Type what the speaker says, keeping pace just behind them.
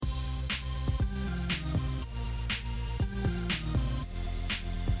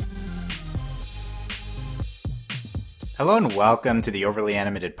Hello and welcome to the Overly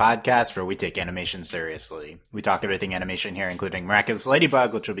Animated Podcast, where we take animation seriously. We talk everything animation here, including Miraculous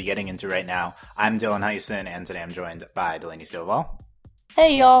Ladybug, which we'll be getting into right now. I'm Dylan Heisen, and today I'm joined by Delaney Stovall.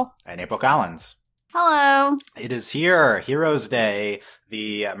 Hey, y'all. And April Collins. Hello. It is here, Heroes Day,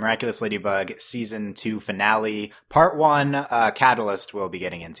 the Miraculous Ladybug Season 2 finale. Part 1, Catalyst we'll be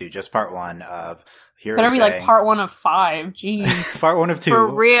getting into, just Part 1 of Heroes Day. Better be like Part 1 of 5, jeez. Part 1 of 2. For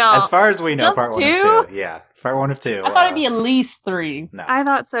real. As far as we know, Just Part 1 two? of 2. Yeah. Part 1 of 2. I thought it'd be at least 3. No. I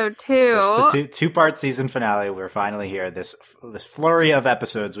thought so too. Just the two-part season finale. We're finally here. This flurry of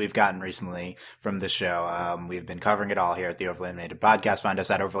episodes we've gotten recently from this show. We've been covering it all here at the Overly Animated Podcast. Find us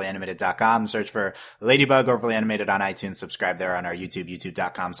at overlyanimated.com. Search for Ladybug Overly Animated on iTunes. Subscribe there on our YouTube,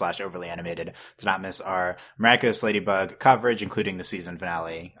 youtube.com/overlyanimated to not miss our Miraculous Ladybug coverage, including the season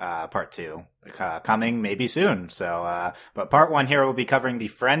finale, part 2. Coming maybe soon. So, but part 1 here will be covering the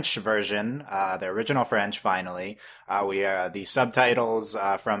French version, the original French, finally. The subtitles,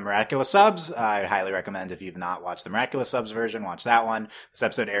 from Miraculous Subs. I highly recommend if you've not watched the Miraculous Subs version, watch that one. This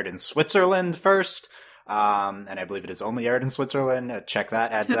episode aired in Switzerland first. And I believe it is only aired in Switzerland. Check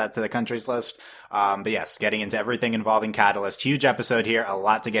that, add that to the countries list. But yes, getting into everything involving Catalyst. Huge episode here, a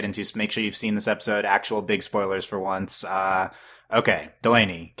lot to get into, so make sure you've seen this episode. Actual big spoilers for once. Okay,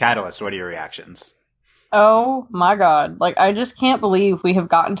 Delaney, Catalyst, what are your reactions? Oh my god. Like, I just can't believe we have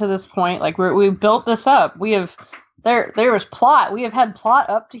gotten to this point. Like, we built this up. We have, there was plot. We have had plot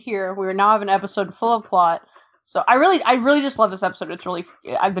up to here. We now have an episode full of plot. So I really just love this episode. It's really,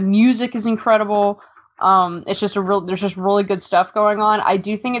 the music is incredible. It's just there's just really good stuff going on. I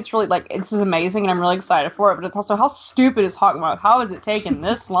do think it's really, like, this is amazing, and I'm really excited for it, but it's also, how stupid is Hawkmoth? How has it taken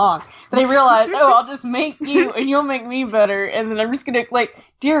this long? They realized, oh, I'll just make you, and you'll make me better, and then I'm just gonna, like,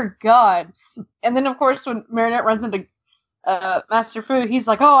 dear God. And then, of course, when Marinette runs into Master Fu, he's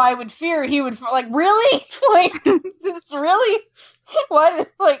like, oh, I would fear he would, like, really? Like, this really? Why,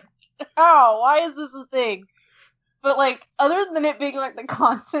 like, how? Why is this a thing? But, like, other than it being, like, the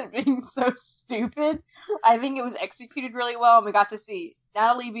content being so stupid, I think it was executed really well, and we got to see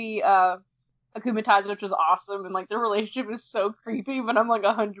Natalie be akumatized, which was awesome, and, like, their relationship is so creepy, but I'm, like,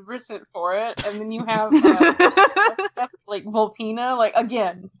 100% for it. And then you have, like, Volpina, like,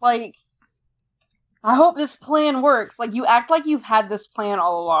 again, like, I hope this plan works. Like, you act like you've had this plan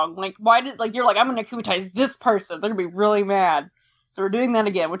all along. Like, why did, like, you're like, I'm gonna akumatize this person, they're gonna be really mad. So we're doing that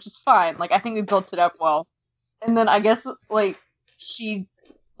again, which is fine. Like, I think we built it up well. And then I guess, like, she's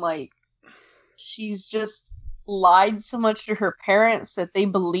just lied so much to her parents that they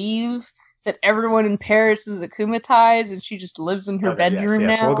believe that everyone in Paris is akumatized, and she just lives in her bedroom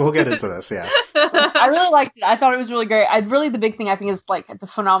now. We'll get into this, yeah. I really liked it. I thought it was really great. The big thing I think is, like, the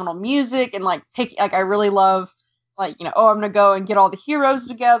phenomenal music, and, like, I really love, like, you know, oh, I'm gonna go and get all the heroes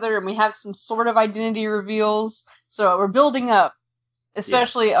together, and we have some sort of identity reveals. So we're building up,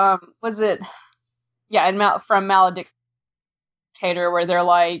 especially, from Maledictator, where they're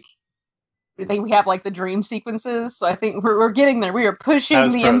like, I think we have, like, the dream sequences, so I think we're getting there. We are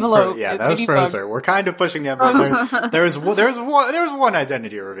pushing the envelope. That was Frozer. We're kind of pushing the envelope. There was one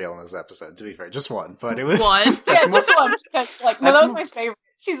identity reveal in this episode, to be fair, just one, but it was one. Yeah, just one. Because, like, that was my favorite.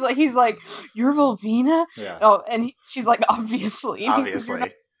 He's like, you're Volpina? Yeah. Oh, and she's like, obviously.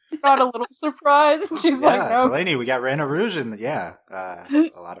 Obviously. Not a little surprised. And she's like, no. Delaney, we got Rana Rouge, and a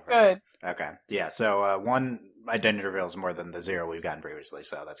lot of her. Good. Okay, yeah. So one identity reveal is more than the 0 we've gotten previously,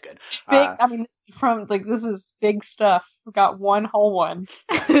 so that's good. Big. I mean, this is big stuff. We got one whole one.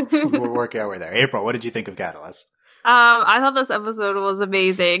 Yes, we're working our way there. April, what did you think of Catalyst? I thought this episode was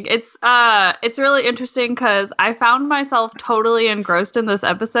amazing. It's really interesting because I found myself totally engrossed in this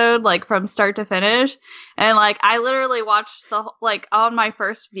episode, like, from start to finish. And, like, I literally watched on my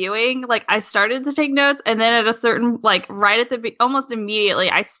first viewing, like, I started to take notes, and then at a certain, like, right at the almost immediately,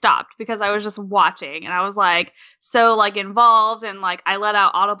 I stopped because I was just watching, and I was, like, so, like, involved, and, like, I let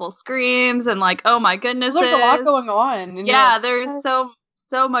out audible screams, and, like, oh my goodness, there's a lot going on. And yeah, there's so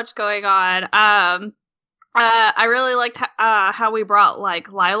much going on. I really liked how we brought, like,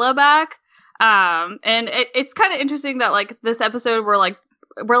 Lila back. And it's kind of interesting that, like, this episode we're like,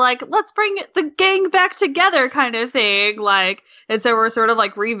 let's bring the gang back together kind of thing. Like, and so we're sort of,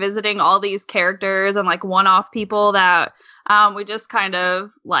 like, revisiting all these characters and, like, one-off people that we just kind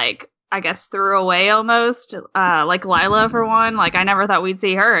of, like, I guess, threw away almost. Like Lila, for one. Like, I never thought we'd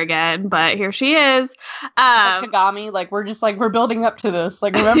see her again, but here she is. Like Kagami, like, we're building up to this.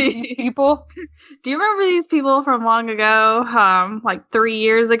 Like, remember these people? Do you remember these people from long ago? Like 3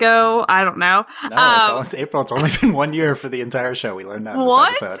 years ago? I don't know. No, it's April. It's only been 1 year for the entire show. We learned that in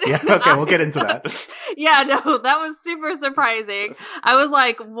this episode. Yeah, okay, we'll get into that. Yeah, no, that was super surprising. I was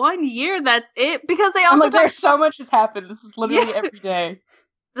like, 1 year, that's it? Because they all like, there's so much has happened. This is literally every day.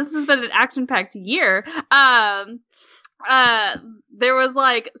 This has been an action-packed year. There was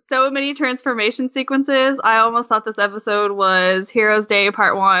like so many transformation sequences. I almost thought this episode was Heroes Day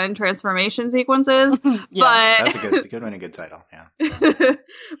Part 1 transformation sequences. Yeah, but that's a good one, a good title. Yeah.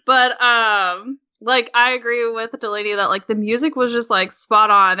 But like, I agree with Delaney that like the music was just like spot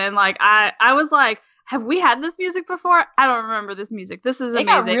on, and like I was like, have we had this music before? I don't remember this music. This is amazing.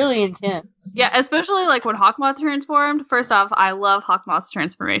 It got really intense. Yeah, especially like when Hawkmoth transformed. First off, I love Hawkmoth's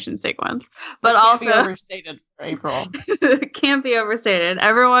transformation sequence, but also be overstated for April. Can't be overstated.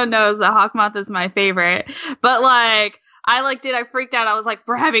 Everyone knows that Hawkmoth is my favorite, but like, I freaked out. I was like,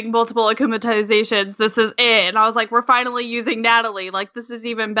 we're having multiple akumatizations. This is it. And I was like, we're finally using Natalie. Like, this is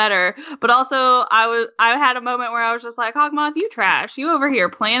even better. But also, I had a moment where I was just like, Hawkmoth, you trash. You over here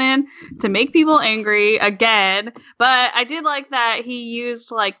planning to make people angry again. But I did like that he used,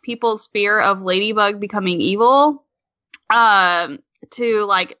 like, people's fear of Ladybug becoming evil to,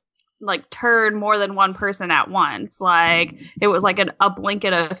 like turn more than one person at once. Like, it was like a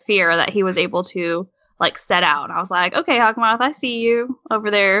blanket of fear that he was able to like set out. I was like, okay, Hawkmoth, I see you over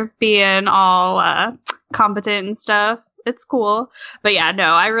there being all competent and stuff. It's cool. But yeah, no,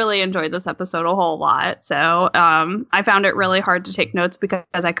 I really enjoyed this episode a whole lot. So I found it really hard to take notes because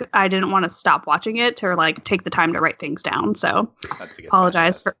I didn't want to stop watching it to like take the time to write things down. So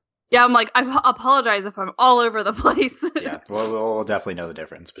apologize for. Yeah, I'm like, I apologize if I'm all over the place. Yeah, well, we'll definitely know the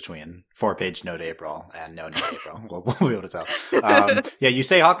difference between 4-page Note April and No Note April. We'll be able to tell. Yeah, you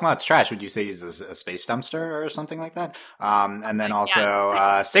say Hawkmoth's trash. Would you say he's a space dumpster or something like that? And then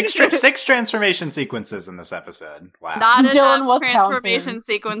also six transformation sequences in this episode. Wow, not enough transformation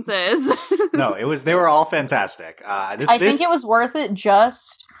sequences. No, they were all fantastic. I think it was worth it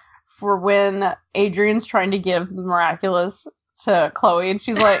just for when Adrian's trying to give the miraculous to Chloe, and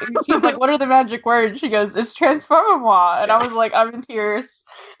she's like, what are the magic words? She goes, it's transform-moi. And yes. I was like, I'm in tears.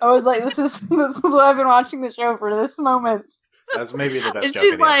 I was like, this is what I've been watching the show for, this moment. That's maybe the best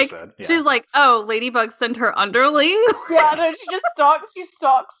joke of the episode. Yeah. She's like, oh, Ladybug sent her underling? Yeah, no, she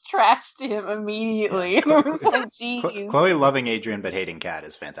stalks trash to him immediately. Yeah. It was like, geez. Chloe loving Adrian but hating Kat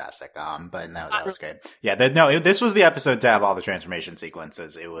is fantastic. But no, that was great. Yeah, this was the episode to have all the transformation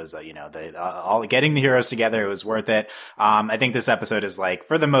sequences. It was, all getting the heroes together. It was worth it. I think this episode is like,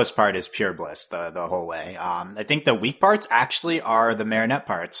 for the most part, is pure bliss the whole way. I think the weak parts actually are the Marinette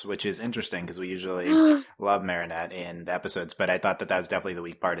parts, which is interesting because we usually love Marinette in the episodes. But I thought that was definitely the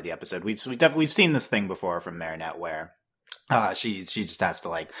weak part of the episode. We've seen this thing before from Marinette where she just has to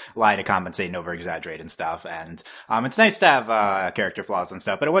like lie to compensate and over exaggerate and stuff. And it's nice to have character flaws and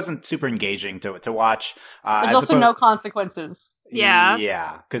stuff, but it wasn't super engaging to watch. There's also no consequences.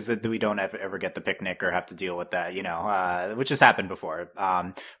 Yeah, because we don't ever get the picnic or have to deal with that, which has happened before.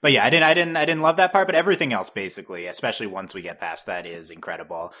 But yeah, I didn't love that part, but everything else basically, especially once we get past that, is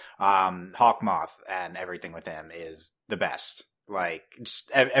incredible. Hawkmoth and everything with him is the best. Like,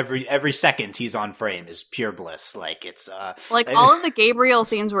 just every second he's on frame is pure bliss. Like, it's like all of the Gabriel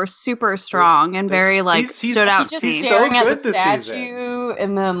scenes were super strong and very like stood out. He's just staring at the statue,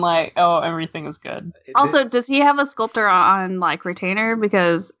 and then like, oh, everything is good. Also, does he have a sculptor on like retainer?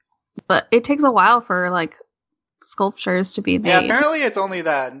 Because it takes a while for like sculptures to be made. Yeah, apparently it's only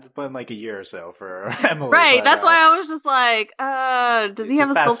that been like a year or so for Emily. Right, but, that's why I was just like, does he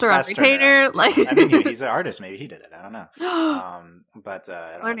have a sculptor on retainer? Like, I mean, he's an artist. Maybe he did it. I don't know. But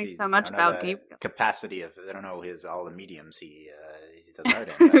I don't learning so much about Gabriel. Capacity of I don't know all the mediums he does art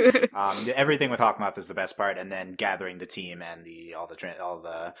in. But, everything with Hawkmoth is the best part, and then gathering the team and at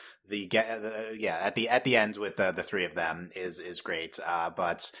the end with the three of them is great.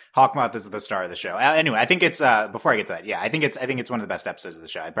 But Hawkmoth is the star of the show. Anyway, I think it's before I get to that, I think it's one of the best episodes of the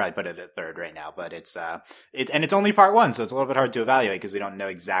show. I'd probably put it at third right now, but it's only part one, so it's a little bit hard to evaluate because we don't know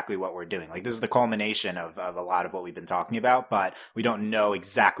exactly what we're doing. Like, this is the culmination of a lot of what we've been talking about, but we don't know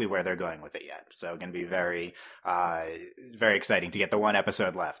exactly where they're going with it yet. So it's going to be very, very exciting to get the one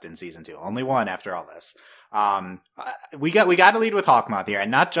episode left in season 2. Only one after all this. We got to lead with Hawkmoth here,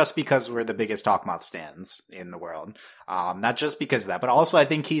 and not just because we're the biggest Hawkmoth stans in the world. Not just because of that, but also I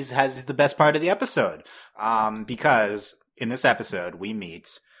think has the best part of the episode. Because in this episode we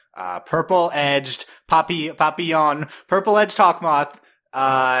meet purple-edged Papillon, purple-edged Hawkmoth,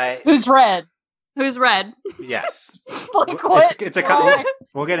 Who's red? Who's red? Yes. Like, what? It's a Why?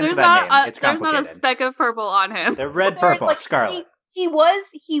 we'll get into There's that not name. It's there's complicated. not a speck of purple on him. They're red, There's, purple, like, scarlet. He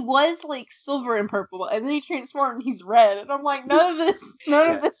was like silver and purple, and then he transformed and he's red, and I'm like, none of this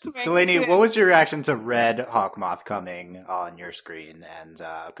makes Delaney, sense. what was your reaction to Red Hawkmoth coming on your screen and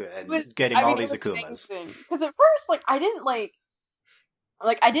getting all these Akumas? Because at first, like, I didn't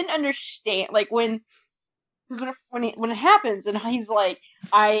understand, like, when it happens, and he's like,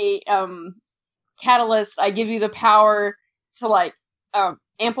 Catalyst, I give you the power to, like,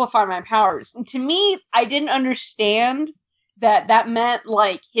 amplify my powers. And to me, I didn't understand that meant,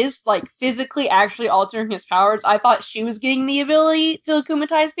 like, his, like, physically actually altering his powers. I thought she was getting the ability to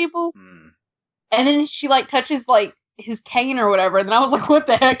akumatize people. And then she, like, touches, like, his cane or whatever, and then I was like, what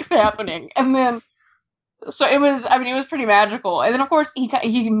the heck's happening? And then, so it was pretty magical. And then, of course, he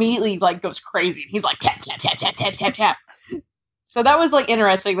immediately, like, goes crazy. He's like, tap, tap, tap, tap, tap, tap, tap. So that was, like,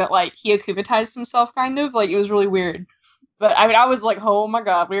 interesting that, like, he akumatized himself, kind of. Like, it was really weird. But, I mean, I was like, oh my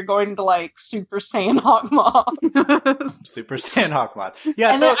god, we're going to, like, Super Saiyan Hawkmoth. Super Saiyan Hawkmoth. Yeah,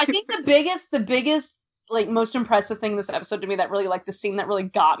 and so then I think the biggest, like, most impressive thing this episode to me that really, like, the scene that really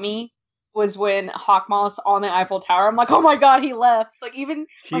got me was when Hawkmoth's on the Eiffel Tower. I'm like, oh my god, he left. Like, even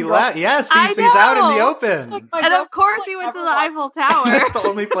he left. Yes, he's out in the open. Like, and of course he went to the Eiffel Tower. That's the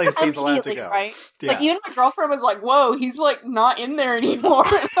only place he's allowed to go. Right? Yeah. Like, even my girlfriend was like, whoa, he's, like, not in there anymore.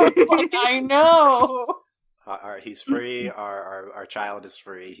 I was like, I know. He's free. Our child is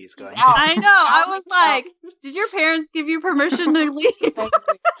free. He's going to I know. I was like, did your parents give you permission to leave?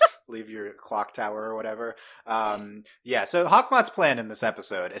 leave your clock tower or whatever. Yeah, so Hawkmoth's plan in this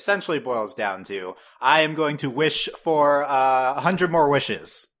episode essentially boils down to, I am going to wish for 100 more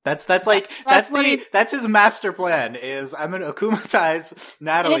wishes. That's his master plan, is I'm going to akumatize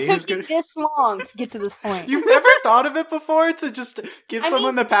Natalie. And it took me this long to get to this point. You've never thought of it before, to just give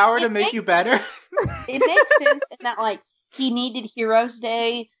someone the power to make you better? It makes sense in that, like, he needed Heroes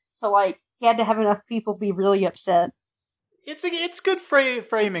Day, so, like, he had to have enough people be really upset. It's good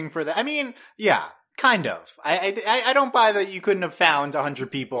framing for that. I mean, yeah, kind of. I don't buy that you couldn't have found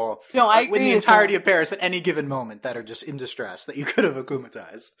 100 people in the entirety of Paris at any given moment that are just in distress that you could have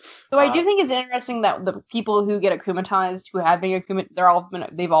akumatized. So I do think it's interesting that the people who get akumatized, who have been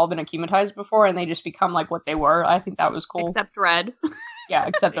they've all been akumatized before, and they just become like what they were. I think that was cool. Except Red. Yeah,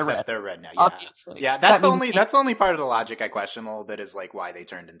 except they're red now. Yeah, obviously. Yeah, that's the only part of the logic I question a little bit, is like why they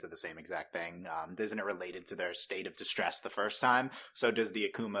turned into the same exact thing. Isn't it related to their state of distress the first time? So does the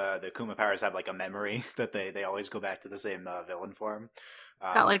Akuma powers have like a memory that they always go back to the same villain form?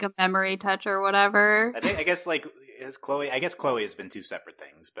 Got like a memory touch or whatever. I guess like is Chloe. I guess Chloe has been two separate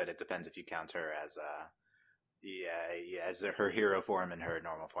things, but it depends if you count her as as her hero form and her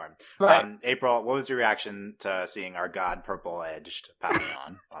normal form. Right. April, what was your reaction to seeing our god purple edged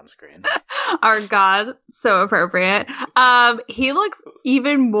Papillon on screen? Our god, so appropriate. He looks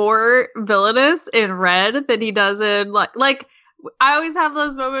even more villainous in red than he does in like. I always have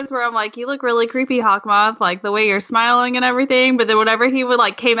those moments where I'm like, you look really creepy, Hawkmoth, like the way you're smiling and everything. But then whenever he would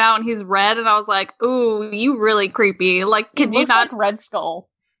like came out and he's red, and I was like, ooh, you really creepy. Like, can you not like Red Skull?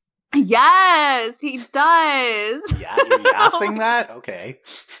 Yes, he does. Yeah, you're yassing that? Okay.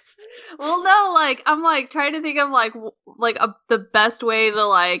 Well, no, like I'm like trying to think of like the best way to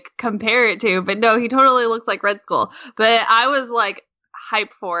like compare it to, but no, he totally looks like Red Skull. But I was like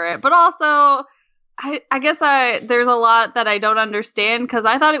hyped for it, but also I guess there's a lot that I don't understand, because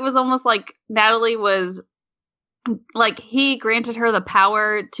I thought it was almost like Natalie was like, he granted her the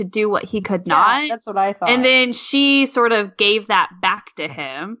power to do what he could not. That's what I thought. And then she sort of gave that back to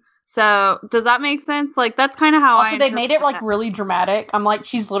him. So does that make sense? Like, that's kind of how also, they made it like really dramatic. I'm like,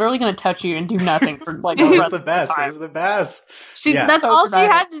 she's literally going to touch you and do nothing for like it was the best. It was the best. That's all she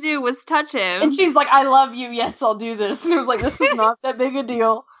had to do was touch him. And she's like, I love you. Yes, I'll do this. And it was like, this is not that big a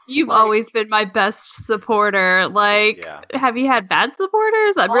deal. You've always been my best supporter. Like, have you had bad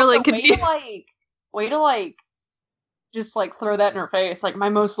supporters? I'm really confused. Way to just like throw that in her face. Like, my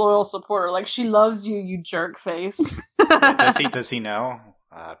most loyal supporter. Like, she loves you, you jerk face. Does he know?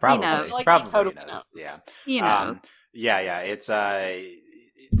 Probably. He knows. Like, probably he totally knows. Yeah. He knows. Yeah. It's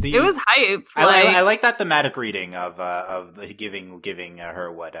it was hype. I like that thematic reading of the giving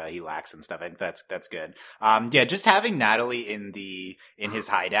her what he lacks and stuff. I think that's good. Just having Natalie in his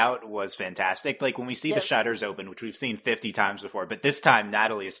hideout was fantastic. Like, when we see the shutters open, which we've seen 50 times before, but this time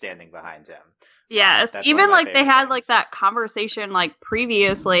Natalie is standing behind him. Yes, even like they had like that conversation like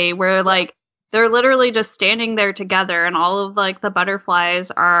previously where like they're literally just standing there together, and all of like the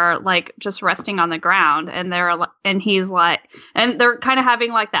butterflies are like just resting on the ground, and he's like, and they're kind of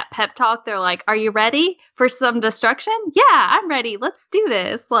having like that pep talk. They're like, "Are you ready for some destruction?" "Yeah, I'm ready. Let's do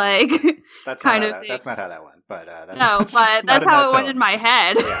this." Like That's kind not of. that's not how that went, but that's No, but that's how it went in my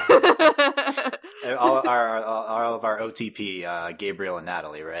head. Yeah. all of our OTP, Gabriel and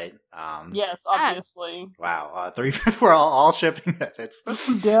Natalie, right? Yes, obviously. Wow, 3/5 we're all shipping it. It's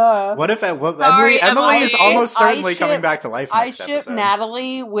Duh. what if Sorry, Emily is Emily. almost certainly I coming ship- back to life I next ship episode.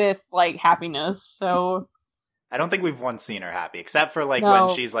 Natalie with like happiness, so I don't think we've once seen her happy, except for like No. when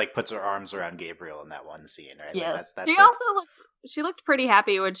she's like puts her arms around Gabriel in that one scene, right? Yes. Like, that's She also looked pretty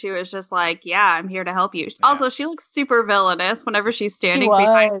happy when she was just like, "Yeah, I'm here to help you." Also, she looks super villainous whenever she's standing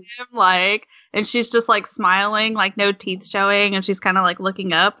behind him, like, and she's just like smiling, like no teeth showing, and she's kind of like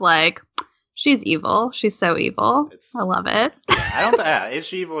looking up, like she's evil. She's so evil. I love it. I don't. Is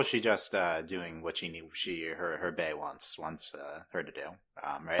she evil? Or is she just doing what her bae wants her to do?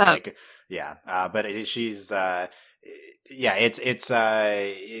 Right? Oh. Like, yeah. But she's. Yeah, it's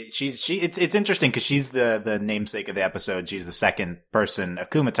interesting because she's the namesake of the episode. She's the second person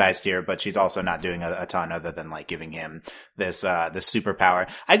akumatized here, but she's also not doing a ton other than like giving him this superpower.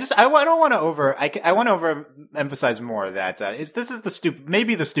 I don't want to overemphasize more that this is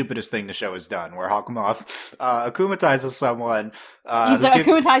maybe the stupidest thing the show has done, where Hawkmoth akumatizes someone. he's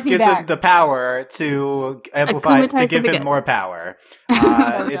akumatizing gives back. him the power to amplify, to give him more power.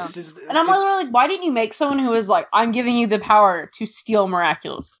 It's just, And I'm literally like, why didn't you make someone who is like, I'm giving you the power to steal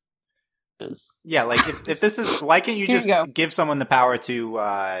miraculous? Yeah, like if this is, why can't you Here just you go. give someone the power to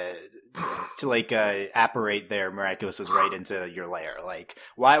apparate their miraculouses right into your lair? Like,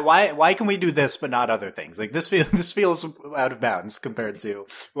 why can we do this but not other things? Like this feels out of bounds compared to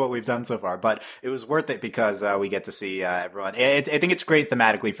what we've done so far. But it was worth it because we get to see everyone. I think it's great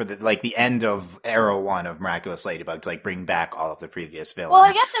thematically for the end of Era 1 of Miraculous Ladybug to like bring back all of the previous villains. Well,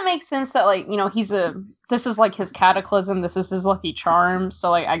 I guess it makes sense that like, you know, this is like his cataclysm, this is his lucky charm,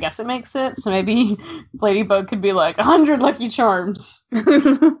 so like I guess it makes sense. So maybe Ladybug could be like 100 lucky charms.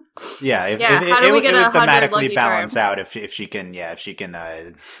 Yeah, how do we get it would 100 thematically lucky balance charms? out if she can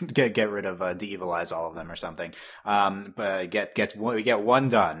get rid of de-evilize all of them or something. But we get one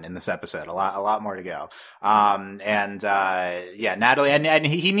done in this episode. A lot more to go. Natalie, and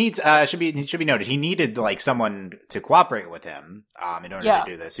he needs should be noted, he needed like someone to cooperate with him in order to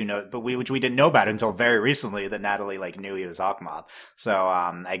do this. Which we didn't know about until very recently, that Natalie like knew he was Hawkmoth. So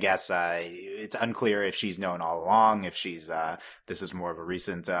I guess it's unclear if she's known all along, if she's this is more of a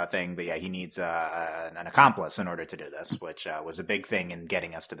recent thing. But yeah, he needs an accomplice in order to do this, which was a big thing in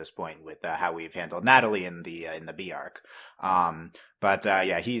getting us to this point with how we've handled Natalie in the B arc. But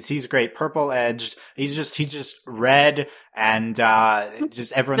he's great. Purple edged. He's just red, and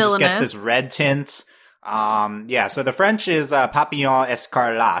just everyone just gets this red tint. So the French is Papillon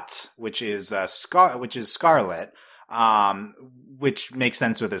Escarlate, which is scarlet. Which makes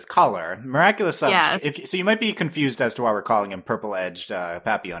sense with his color. Miraculous Subs. Yes. So you might be confused as to why we're calling him Purple Edged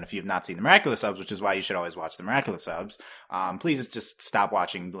Papillon if you've not seen the Miraculous Subs, which is why you should always watch the Miraculous Subs. Please just stop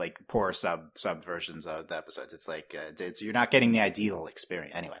watching like poor sub versions of the episodes. It's like you're not getting the ideal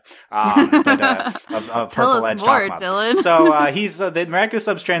experience anyway. Of Purple Edged more, Hawkmoth. Dylan. So he's the Miraculous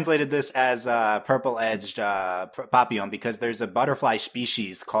Subs translated this as Purple Edged Papillon because there's a butterfly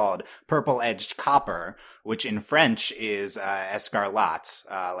species called Purple Edged Copper, which in French is escarlate,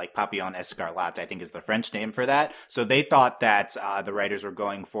 like Papillon Escarlate, I think is the French name for that. So they thought that the writers were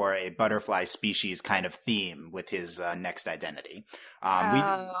going for a butterfly species kind of theme with his next identity.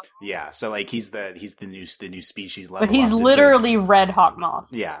 So like he's the new species level. But he's up literally Red Hawkmoth.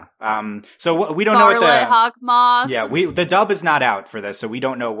 Yeah. So we don't know what Scarlet Hawkmoth. Yeah, the dub is not out for this, so we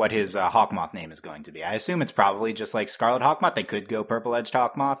don't know what his Hawkmoth name is going to be. I assume it's probably just like Scarlet Hawkmoth. They could go Purple Edged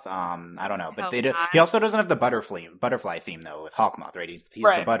Hawkmoth. I don't know, but he also doesn't have the butterfly theme though with Hawkmoth, right? He's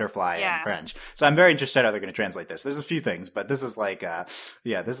right. the butterfly in French. So I'm very interested how they're going to translate this. There's a few things, but this is like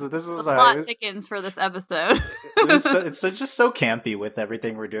this was the plot thickens for this episode. it's just so campy with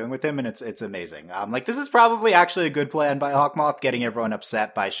everything we're doing with him, and it's amazing. Like this is probably actually a good plan by Hawkmoth, getting everyone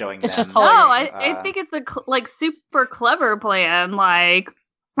upset by showing It's them. just No, hilarious. I think it's a like super clever plan. Like,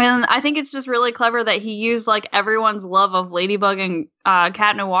 and I think it's just really clever that he used like everyone's love of Ladybug and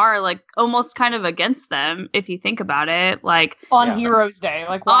Cat Noir, like almost kind of against them, if you think about it. Like on Heroes Day,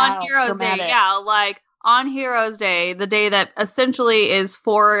 like wow, on Heroes dramatic. Day, like on Heroes Day, the day that essentially is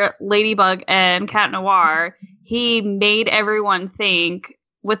for Ladybug and Cat Noir, he made everyone think,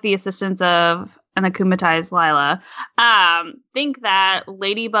 with the assistance of an akumatized Lila, think that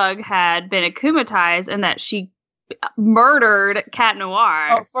Ladybug had been akumatized and that she murdered Cat Noir.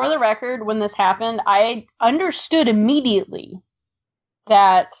 Oh, for the record, when this happened, I understood immediately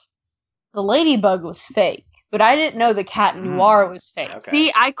that the ladybug was fake, but I didn't know the Cat Noir was fake. Okay.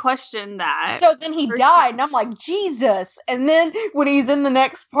 See, I questioned that. So then he died, and I'm like, Jesus! And then when he's in the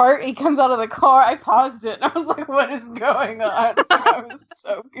next part, he comes out of the car, I paused it, and I was like, what is going on? I was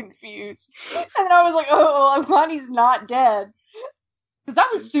so confused. And I was like, oh, I'm glad he's not dead. Because that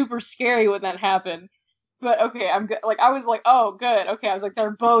was super scary when that happened. But okay, I'm good. Like, I was like, oh, good. Okay, I was like,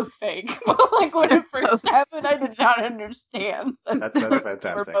 they're both fake. But like, when it first happened, I did not understand. That's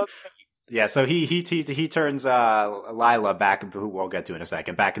fantastic. Yeah, so he turns Lila back, who we'll get to in a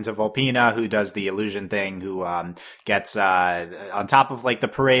second, back into Volpina, who does the illusion thing, who gets on top of like the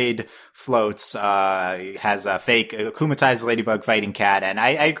parade floats, has a fake akumatized ladybug fighting cat, and I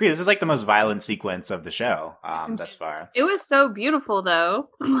agree, this is like the most violent sequence of the show thus far. It was so beautiful though.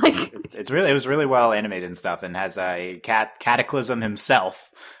 Like it was really well animated and stuff, and has a Cataclysm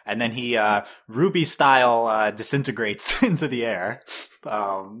himself, and then he Ruby style disintegrates into the air.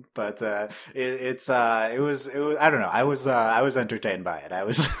 But it was I don't know, I was entertained by it. I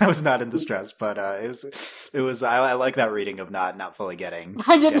was not in distress, but it was I like that reading of not fully getting.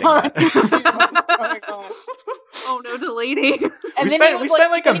 I did not understand what was going on. Oh no, deleting. And we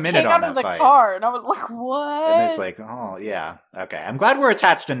spent like a minute on that fight. Car, and I was like, what? And it's like, oh yeah, okay. I'm glad we're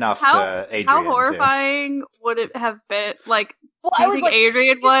attached enough to Adrian. How horrifying would it have been? Like, well, do you think like,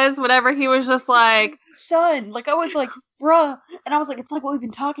 Adrian was whenever he was just like, son? Like, I was like, bruh, and I was like, it's like what we've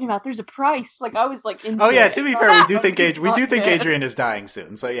been talking about. There's a price. Like, I was like, oh yeah. To be fair, we do think Adrian is dying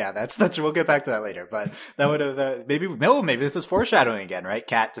soon. So yeah, that's we'll get back to that later. But that would have maybe this is foreshadowing again, right?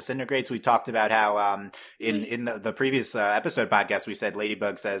 Cat disintegrates. We talked about how in the previous episode podcast we said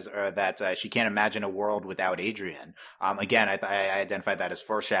Ladybug says that she can't imagine a world without Adrian. Again, I identified that as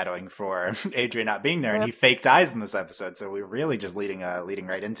foreshadowing for Adrian not being there, and he fake dies in this episode. So we're really just leading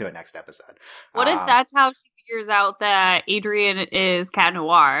right into it next episode. What if that's how she figures out that Adrian is Cat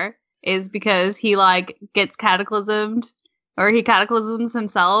Noir, is because he like gets cataclysmed, or he cataclysms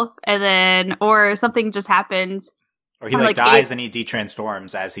himself, and then or something just happens, or he like dies and he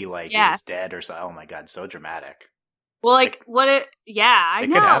detransforms as he like is dead or so. Oh my god, so dramatic. Well, like what it? Yeah, I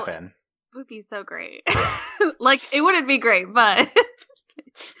know. It could happen. It would be so great. Like it wouldn't be great, but.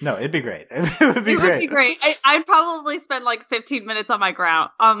 No, it'd be great. It would be great. I'd probably spend like 15 minutes on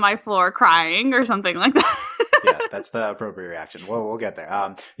my floor crying or something like that. Yeah, that's the appropriate reaction. We'll get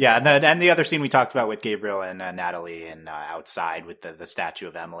there. Yeah, and the other scene we talked about with Gabriel and Natalie and outside with the statue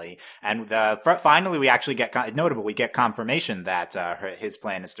of Emily, and finally we actually get we get confirmation that his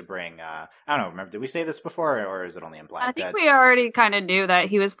plan is to bring. I don't know. Remember, did we say this before, or is it only implied? I think we already kind of knew that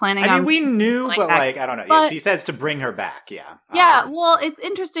he was planning. I mean, we knew, but like I don't know. But, he says to bring her back. Yeah. Yeah. Well, it's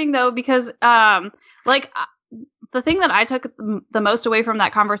interesting though because the thing that I took the most away from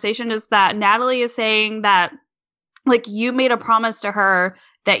that conversation is that Natalie is saying that. Like, you made a promise to her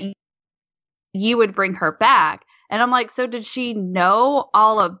that you would bring her back. And I'm like, so did she know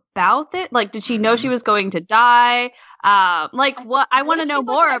all about it? Like, did she know she was going to die? Like, what? I want to know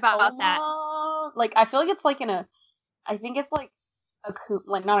more about that. Like, I feel like it's like I think it's like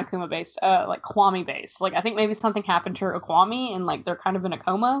like not Akuma based, like Kwame based. Like, I think maybe something happened to her Kwame and like they're kind of in a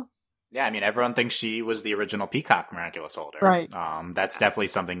coma. Yeah, I mean, everyone thinks she was the original Peacock Miraculous Holder. Right. That's definitely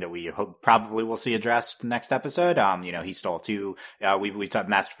something that we probably will see addressed next episode. He stole two. We talked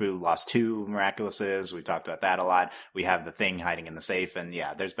Master Fu lost two Miraculouses. We've talked about that a lot. We have the thing hiding in the safe, and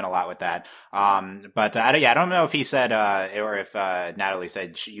yeah, there's been a lot with that. But I don't know if he said, or if Natalie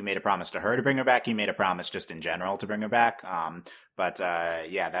said you made a promise to her to bring her back. You made a promise just in general to bring her back. But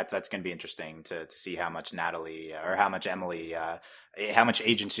that's going to be interesting to see how much Natalie or how much Emily. How much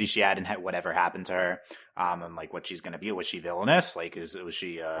agency she had and whatever happened to her, and like what she's going to be. Was she villainous? Like, was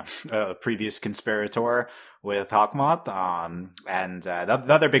she a previous conspirator with Hawkmoth? And the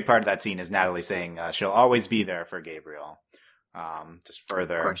other big part of that scene is Natalie saying she'll always be there for Gabriel. Just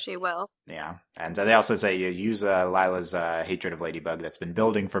further, of course she will. Yeah, and they also say you use Lila's hatred of Ladybug that's been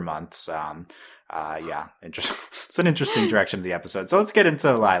building for months. It's an interesting direction of the episode. So let's get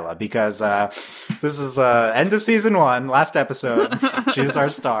into Lila, because this is end of season 1, last episode. She was our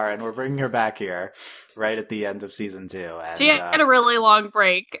star, and we're bringing her back here right at the end of season 2. And, she had a really long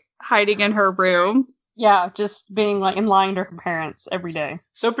break hiding in her room. Yeah, just being like and lying to her parents every day.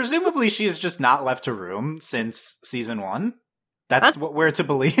 So presumably she has just not left her room since season 1. That's what we're to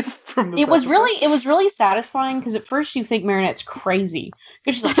believe from this episode. It was really satisfying, because at first you think Marinette's crazy,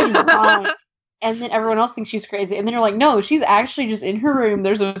 because she's like, she's lying. And then everyone else thinks she's crazy. And then you're like, no, she's actually just in her room.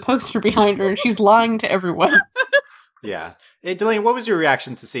 There's a poster behind her and she's lying to everyone. Yeah. Hey, Delaney, what was your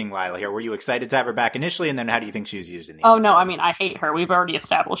reaction to seeing Lila here? Were you excited to have her back initially, and then how do you think she was used in the Oh episode? no, I mean I hate her. We've already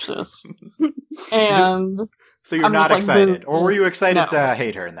established this. And So you're I'm not just like, excited? boo, Or were you yes, excited no. to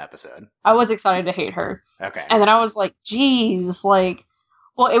hate her in the episode? I was excited to hate her. Okay. And then I was like, geez, like,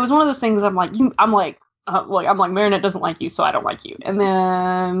 well, it was one of those things. I'm like, Marinette doesn't like you, so I don't like you. And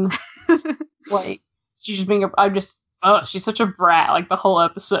then, like, she's just being she's such a brat, like, the whole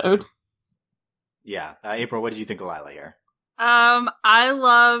episode. Yeah. April, what did you think of Lila here? I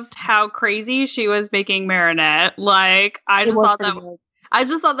loved how crazy she was making Marinette. Like, I just thought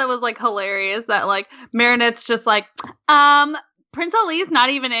that was like hilarious that like Marinette's just like, Prince Ali's not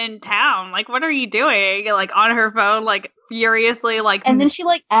even in town. Like, what are you doing? Like on her phone, like furiously, like. And then she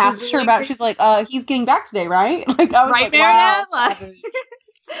like asks her about. She's like, he's getting back today, right? Like, I was right, like, wow,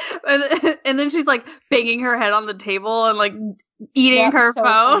 Marinette. And then she's like banging her head on the table and like eating her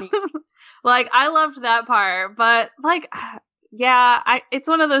phone. Like, I loved that part, but like, yeah, it's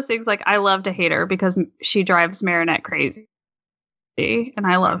one of those things. Like, I love to hate her because she drives Marinette crazy. And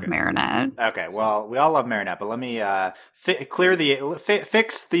I love Marinette. Okay, well, we all love Marinette, but let me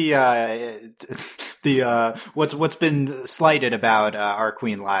fix the what's been slighted about our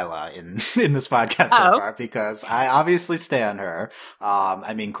Queen Lila in this podcast so far, because I obviously stand her.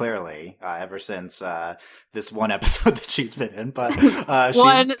 I mean, clearly, ever since this one episode that she's been in, but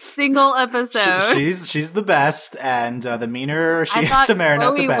one single episode. She's the best, and the meaner she is to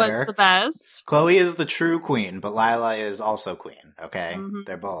Marinette, the better. Was the best. Chloe is the true queen, but Lila is also queen. Okay,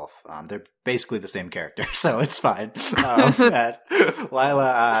 they're both. They're basically the same character, so it's fine.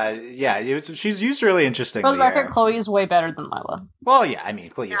 Lila, she's used really interestingly. For the record, Chloe is way better than Lila. Well, yeah, I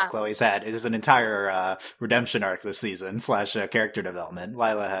mean, Chloe's had is an entire redemption arc this season / character development.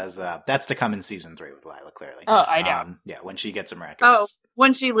 Lila has that's to come in season 3 with Lila. Clearly, I know. Yeah, when she gets a miraculous. Oh,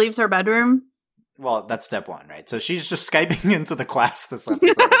 when she leaves her bedroom. Well, that's step 1, right? So she's just Skyping into the class this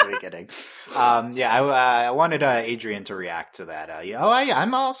episode at the beginning. I wanted Adrian to react to that.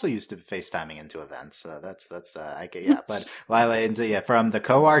 I'm also used to FaceTiming into events. So but Lila from the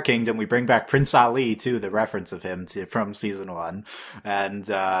Kohar Kingdom, we bring back Prince Ali too, the reference of him from season 1. And,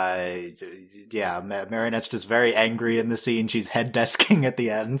 Marinette's just very angry in the scene. She's head desking at the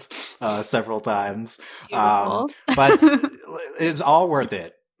end, several times. But it's all worth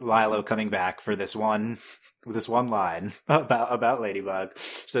it. Lila coming back for this one line about Ladybug.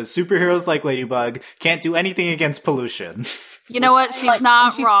 She says superheroes like Ladybug can't do anything against pollution. You know what? She's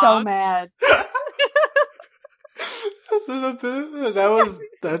not she's wrong. So mad.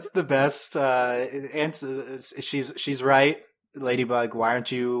 That's the best answer. She's right, Ladybug. Why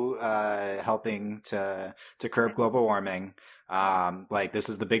aren't you helping to curb global warming? This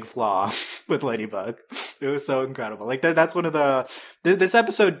is the big flaw with Ladybug. It was so incredible. Like that's one of this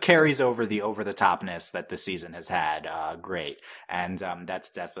episode carries over the topness that the season has had. Great. And, that's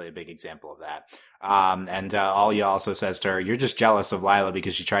definitely a big example of that. Alya also says to her, you're just jealous of Lila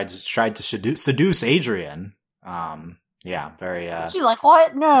because she tried to seduce Adrian. Yeah, very. She's like,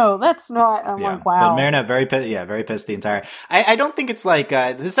 "What? No, that's not." I'm like, "Wow." But Marinette very pissed the entire. I don't think it's like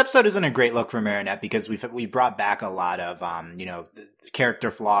this episode isn't a great look for Marinette because we brought back a lot of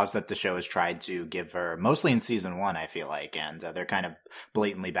character flaws that the show has tried to give her, mostly in season 1. I feel like, and they're kind of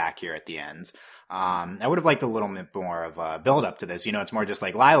blatantly back here at the end. I would have liked a little bit more of a build up to this. It's more just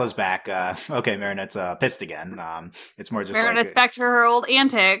like Lila's back. Okay, Marinette's pissed again. It's more just Marinette's back to her old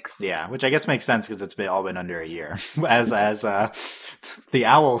antics. Yeah, which I guess makes sense because it's all been under a year, as the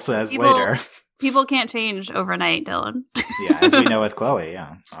owl says later. People can't change overnight, Dylan. Yeah, as we know with Chloe.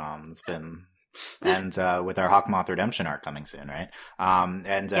 Yeah, it's been. And with our Hawkmoth redemption arc coming soon, right?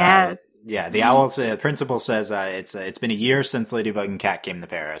 Yes. The owl's principal says it's been a year since Ladybug and Cat came to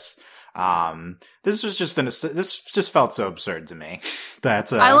Paris. This just felt so absurd to me.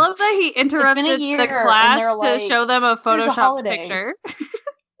 That I love that he interrupted the class to show them a Photoshop picture.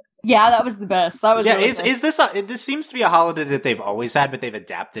 Yeah, that was the best. That was is this this seems to be a holiday that they've always had, but they've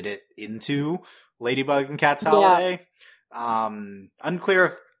adapted it into Ladybug and Cat's holiday. Unclear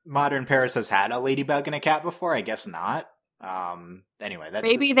if modern Paris has had a Ladybug and a cat before. I guess not. Anyway,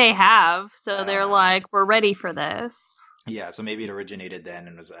 maybe they have, so they're like, we're ready for this. Yeah, so maybe it originated then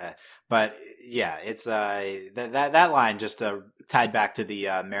and was, but yeah, it's that line just tied back to the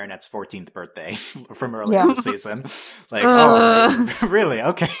Marinette's 14th birthday from earlier this season. Like, really?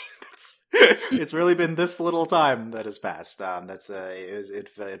 Okay, it's really been this little time that has passed. It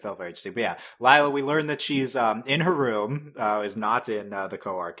felt very interesting. But yeah, Lila, we learned that she's in her room, is not in the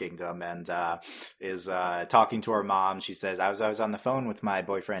Kohar Kingdom, and is talking to her mom. She says, "I was on the phone with my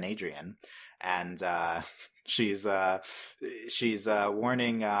boyfriend Adrian." and she's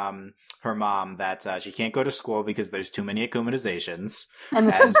warning her mom that she can't go to school because there's too many akumatizations, and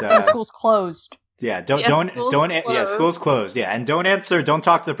the school's closed. Yeah, school's closed. Yeah, and don't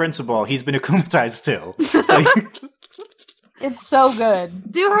talk to the principal. He's been akumatized too. So it's so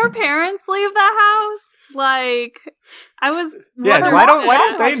good. Do her parents leave the house? Like, I was. Yeah, why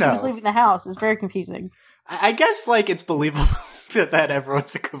don't they know? She was leaving the house. It's very confusing. I guess like it's believable that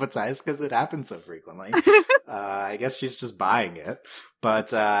everyone's akumatized because it happens so frequently. I guess she's just buying it. But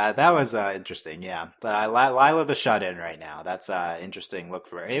that was interesting, yeah. Lila the shut-in right now. That's interesting look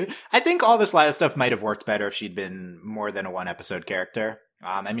for her. I think all this Lila stuff might have worked better if she'd been more than a one-episode character.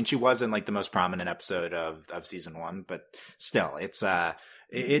 I mean, she was in like the most prominent episode of season 1, but still, it's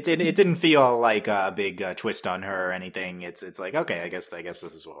it didn't feel like a big twist on her or anything. It's like, okay, I guess this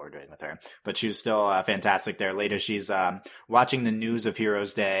is what we're doing with her. But she was still fantastic there. Later, she's watching the news of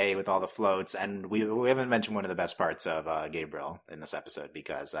Heroes Day with all the floats, and we haven't mentioned one of the best parts of Gabriel in this episode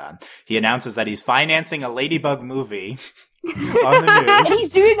because he announces that he's financing a Ladybug movie on the news. And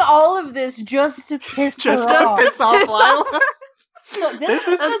he's doing all of this just to piss off Lila. So this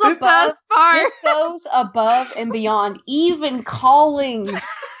is the best part. This goes above and beyond even calling.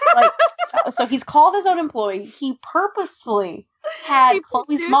 So he's called his own employee. He purposefully had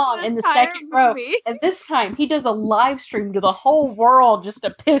Chloe's mom in the second row, and this time he does a live stream to the whole world just to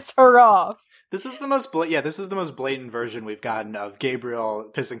piss her off. This is the most blatant version we've gotten of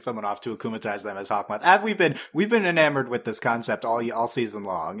Gabriel pissing someone off to akumatize them as Hawkmoth. We've been enamored with this concept all season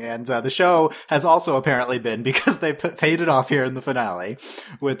long, and the show has also apparently been, because they paid it off here in the finale.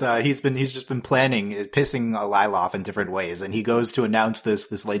 With he's just been planning pissing Lila off in different ways, and he goes to announce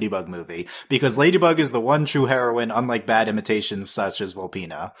this Ladybug movie because Ladybug is the one true heroine, unlike bad imitations such as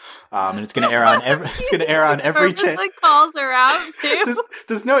Volpina, and it's going to air on every channel. Calls her out too.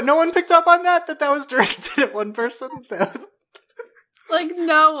 Does no one picked up on that was directed at one person? That was like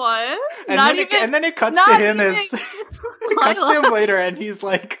no one. And then it cuts to him later, and he's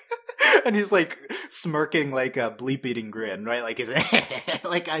like smirking like a bleep eating grin, right? Like he's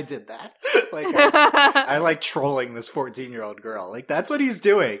like, I did that. Like I like trolling this 14-year-old girl. Like that's what he's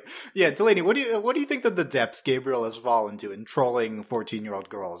doing. Yeah, Delaney, what do you think that the depths Gabriel has fallen to in trolling 14-year-old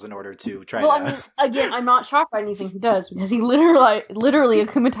girls in order to try I mean, again, I'm not shocked by anything he does because he literally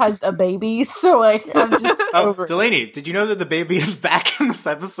akumatized a baby. So like I'm just over Delaney, did you know that the baby is back in this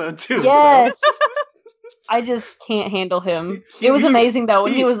episode too? Yes. So. I just can't handle him. It was amazing though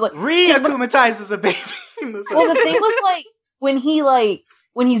when he was like re-akumatizes a baby. Well, the thing was like when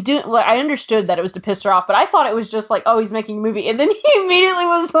he's doing. Like, I understood that it was to piss her off, but I thought it was just like, oh, he's making a movie, and then he immediately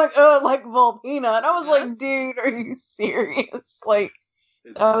was like, oh, like Volpina, and I was like, dude, are you serious? Like,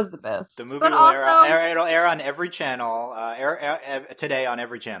 that was the best. The movie will air on every channel. Today on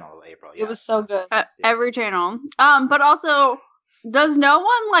every channel. April. Yes. It was so good. Every channel. But also. Does no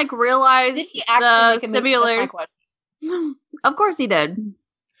one like realize did he actually the simulator? Of course he did.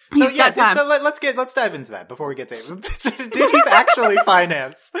 So let's dive into that before we get to it. Did he actually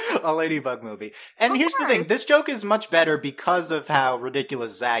finance a Ladybug movie? And here's the thing: this joke is much better because of how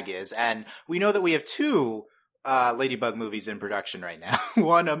ridiculous Zag is, and we know that we have two Ladybug movies in production right now.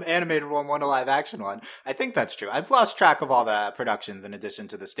 One animated one a live action one. I think that's true. I've lost track of all the productions in addition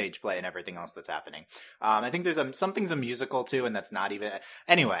to the stage play and everything else that's happening. I think there's something's a musical too, and that's not even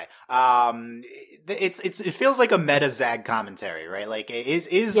anyway. It feels like a meta Zag commentary, right? Like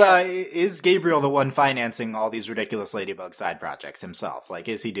is Gabriel the one financing all these ridiculous Ladybug side projects himself? Like,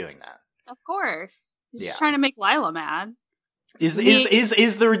 is he doing that? Of course, he's just trying to make Lila mad. Is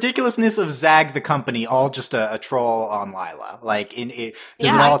the ridiculousness of Zag the company all just a troll on Lila? Like, does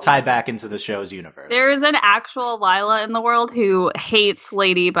it all tie back into the show's universe? There is an actual Lila in the world who hates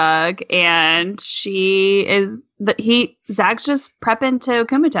Ladybug, and Zag's just prepping to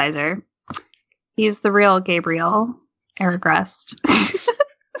akumatize her. He's the real Gabriel, Eric Rust.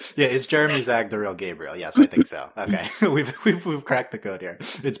 Yeah, is Jeremy Zag the real Gabriel? Yes, I think so. Okay, we've cracked the code here.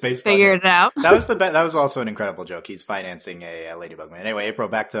 It's based on figured it out. That was that was also an incredible joke. He's financing a Ladybug man. Anyway, April,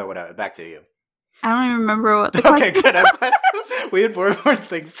 back to you. I don't even remember what the question. Okay, good. We had more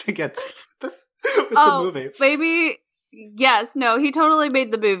things to get to with the movie. Maybe yes, no, he totally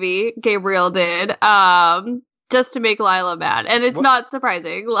made the movie. Gabriel did. Just to make Lila mad, and it's not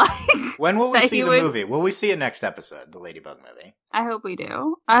surprising. Like, when will we see the movie? Will we see it next episode, the Ladybug movie? I hope we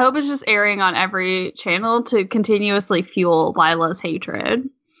do. I hope it's just airing on every channel to continuously fuel Lila's hatred.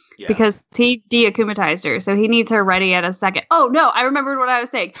 Yeah. Because he de-akumatized her, so he needs her ready at a second. Oh no, I remembered what I was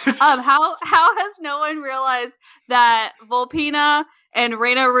saying. How has no one realized that Volpina and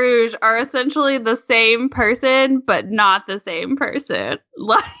Reina Rouge are essentially the same person, but not the same person?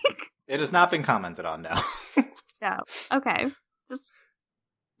 Like. It has not been commented on now. Yeah. Okay.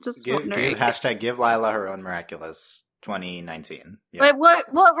 Just Give wondering. hashtag give Lila her own miraculous 2019. Yeah. But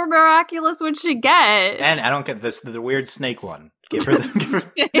what miraculous would she get? And I don't get this the weird snake one. Give her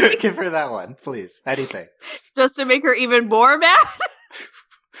give her that one, please. Anything. Just to make her even more mad?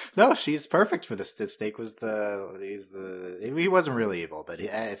 No, she's perfect for this. The snake was he wasn't really evil, but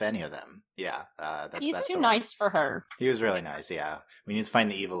if any of them, yeah, He's that's too the nice for her. He was really nice. Yeah, we need to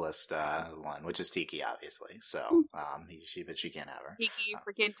find the evilest one, which is Tiki, obviously. So, but she can't have her. Tiki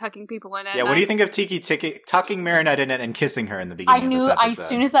freaking tucking people in it. Yeah, what do you think of Tiki tucking Marinette in it and kissing her in the beginning? I knew of this episode? as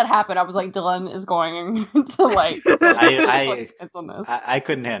soon as that happened, I was like, Dylan is going to like. I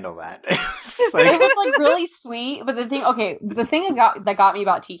couldn't handle that. It was like really sweet, but the thing that got me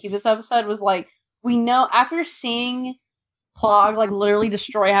about Tiki this episode was like, we know after seeing Plog like literally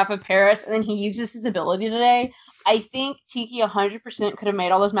destroy half of Paris, and then he uses his ability today. I think Tiki 100% could have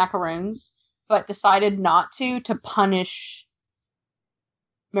made all those macaroons, but decided not to punish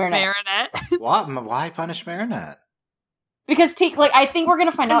Marinette. What? Why punish Marinette? Because Tiki, like, I think we're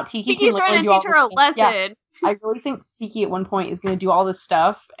gonna find out Tiki's trying to teach her a lesson. Yeah. I really think Tiki at one point is going to do all this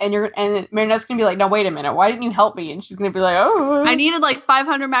stuff, and Marinette's going to be like, "No, wait a minute, why didn't you help me?" And she's going to be like, "Oh, I needed like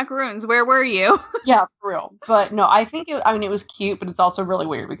 500 macaroons. Where were you?" Yeah, for real. But no, I think it was cute, but it's also really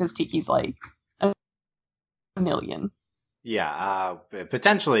weird because Tiki's like a million. Yeah,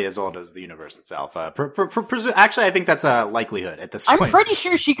 potentially as old as the universe itself. Actually, I think that's a likelihood at this point. I'm pretty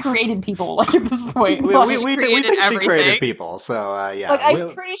sure she created people like at this point. We think she created people, so yeah. Like,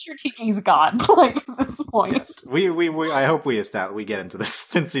 I'm pretty sure Tiki's God like at this point. Yes, I hope we get into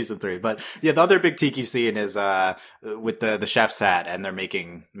this in season 3. But yeah, the other big Tiki scene is with the chef's hat, and they're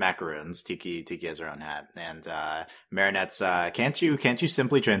making macaroons. Tiki has her own hat, and Marinette's can't you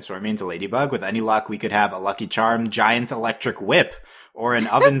simply transform me into Ladybug? With any luck, we could have a Lucky Charm giant electric whip or an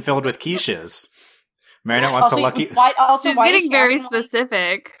oven filled with quiches. Marinette wants She's getting very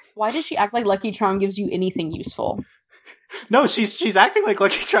specific. Why does she act like Lucky Charm gives you anything useful? No, she's acting like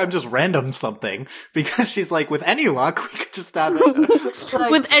Lucky Charm just random something, because she's like, with any luck, we could just have it.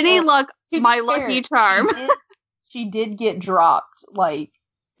 Like, with any luck, my Lucky Charm. She did get dropped like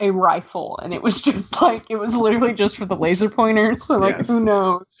a rifle, and it was just like, it was literally just for the laser pointers. So like, yes. Who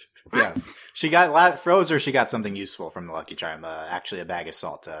knows? Yes. She got froze, or she got something useful from the Lucky Charm. Actually, a bag of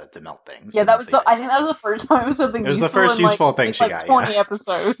salt to melt things. Yeah, I think that was the first time it was something. It was the first useful thing she got. 20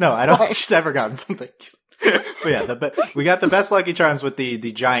 episodes. No, I don't think she's ever gotten something. But yeah, we got the best Lucky Charms with the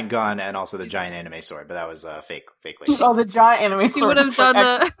giant gun and also the giant anime sword. But that was fake. Oh, the giant anime sword. She would have done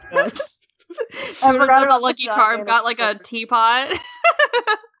the. She would have done the Lucky Charm. Got like a teapot.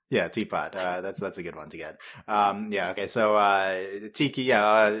 Yeah, teapot. That's a good one to get. Yeah. Okay. So, Tiki,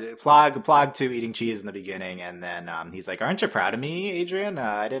 Plog 2 eating cheese in the beginning, and then he's like, "Aren't you proud of me, Adrian?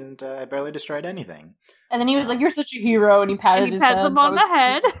 I barely destroyed anything." And then he was like, "You're such a hero," and he patted his head. Him on the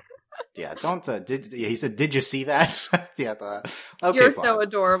head. Yeah, don't. He said, "Did you see that?" Yeah. Okay, you're Plog. So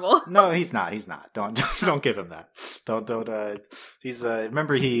adorable. No, he's not. Don't give him that. Don't. He's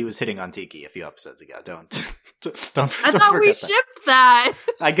remember he was hitting on Tiki a few episodes ago. Don't. I thought we shipped that.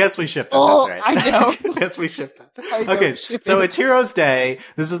 I guess we shipped that. That's right. I know. I guess we shipped that. Okay, so it's Heroes Day.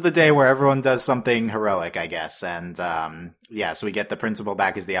 This is the day where everyone does something heroic, I guess. And yeah, so we get the principal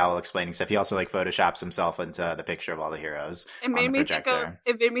back as the owl explaining stuff. He also like photoshops himself into the picture of all the heroes. It made me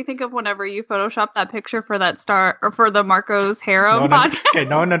think of whenever you photoshopped that picture for that star or for the Marco's Harrow podcast. Okay,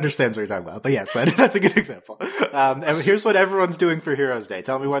 no one understands what you're talking about, but yes, that's a good example. And here's what everyone's doing for Heroes Day.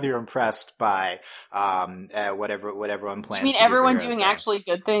 Tell me whether you're impressed by what everyone plans. I mean, everyone doing actually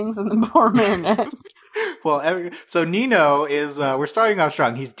good things, and then poor Marinette. Well, so Nino is, we're starting off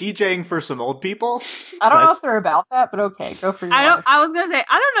strong. He's DJing for some old people. I don't know if they're about that, but okay, go for your life. I was going to say,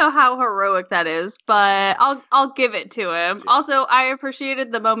 I don't know how heroic that is, but I'll give it to him. Yeah. Also, I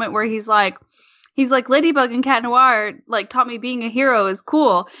appreciated the moment where he's like, Ladybug and Cat Noir, like, taught me being a hero is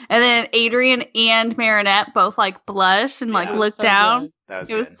cool. And then Adrian and Marinette both, like, blush and, like, look down. Good.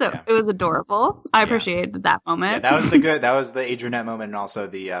 It was adorable. I appreciated that moment. Yeah, that was the Adrianette moment, and also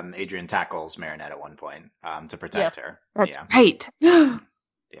the Adrian tackles Marinette at one point to protect her. That's right.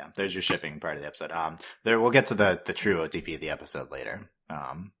 Yeah, there's your shipping part of the episode. We'll get to the true OTP of the episode later.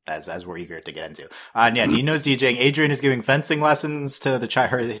 As we're eager to get into. And yeah, Nino's DJing. Adrian is giving fencing lessons to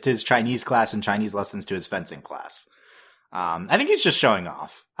his Chinese class and Chinese lessons to his fencing class. I think he's just showing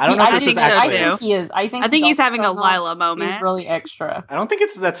off. I don't know if this is actually. I think he is. I think he's having a Lila moment. He's really extra. I don't think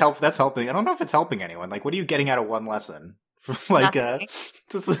that's helping. I don't know if it's helping anyone. Like, what are you getting out of one lesson? Like, it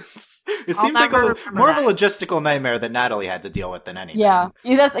seems like more of a logistical nightmare that Natalie had to deal with than anything. Yeah,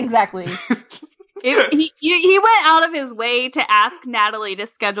 that's exactly. He went out of his way to ask Natalie to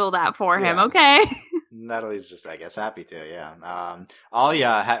schedule that for him. Yeah. Okay. Natalie's just, I guess, happy to. Yeah.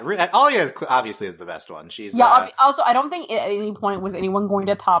 Alia obviously is the best one. She's also, I don't think at any point was anyone going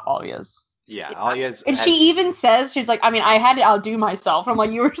to top Alia's. Yeah, Alia's. And she even says, she's like, I mean, I had to outdo myself. I'm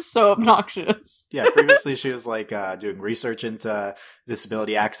like, you were so obnoxious. Yeah, previously she was like doing research into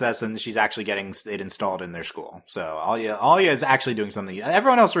disability access, and she's actually getting it installed in their school. So Alia is actually doing something.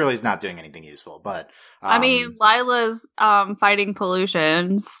 Everyone else really is not doing anything useful, but I mean, Lila's fighting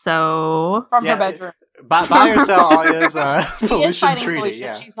pollution, so from her bedroom. By herself, Alia's pollution treaty. Pollution.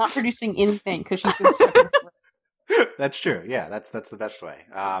 Yeah, she's not producing anything because she's been stuck in That's true. Yeah, that's the best way.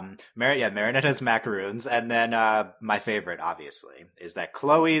 Marinette has macaroons, and then my favorite, obviously, is that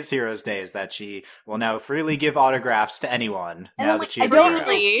Chloe's Heroes Day is that she will now freely give autographs to anyone now that she's a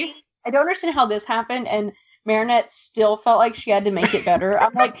hero. I don't understand how this happened, and Marinette still felt like she had to make it better.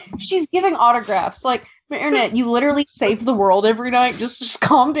 I'm like, she's giving autographs. Like, Marinette, you literally save the world every night. Just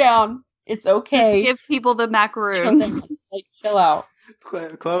calm down. It's okay. Just give people the macaroons. Like, chill out.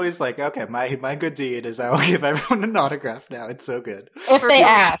 Chloe's like, okay, my good deed is I will give everyone an autograph now. It's so good. If they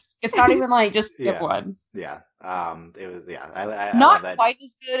ask. It's not even like, just give one. Yeah. It was, I not love quite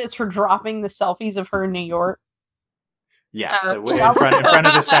as good as her dropping the selfies of her in New York. Yeah, in front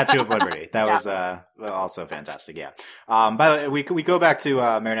of the Statue of Liberty. That was also fantastic. Yeah. By the way, we go back to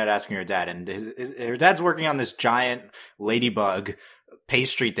Marinette asking her dad, and her dad's working on this giant ladybug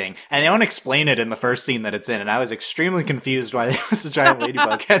pastry thing, and they don't explain it in the first scene that it's in, and I was extremely confused why it was a giant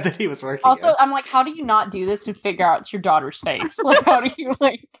ladybug head that he was working on. Also, I'm like, how do you not do this to figure out your daughter's face? Like, how do you,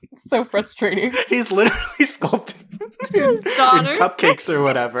 like, it's so frustrating. He's literally sculpting in cupcakes or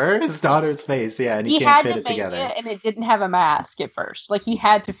whatever, his daughter's face, yeah, and he can't fit it together. And it didn't have a mask at first. Like, he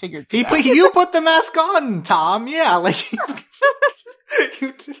had to figure it out. You put the mask on, Tom, yeah, like,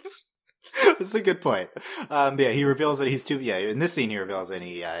 you that's a good point. Yeah, he reveals that he's too. Yeah, in this scene, he reveals that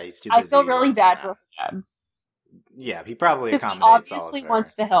he's too busy. I feel really bad for dad. Yeah, he probably accommodates. He obviously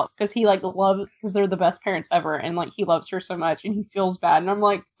wants to help because he loves because they're the best parents ever, and like he loves her so much, and he feels bad, and I'm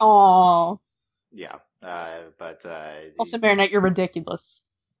like, oh. Yeah, but also, Marinette, you're ridiculous.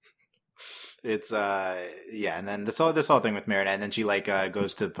 It's and then this whole thing with Marinette, and then she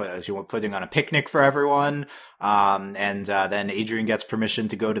goes to putting on a picnic for everyone, and then Adrien gets permission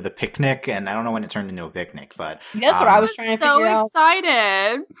to go to the picnic, and I don't know when it turned into a picnic, but that's what I was trying to figure out. So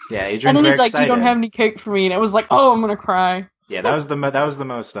excited! Yeah, Adrien's and then he's like, excited. "You don't have any cake for me," and it was like, "Oh, I'm gonna cry." Yeah, that was the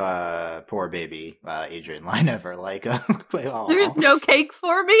most poor baby Adrien line ever. Like, there's no cake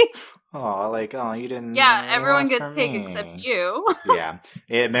for me. You didn't. Yeah, everyone gets cake except you. Yeah,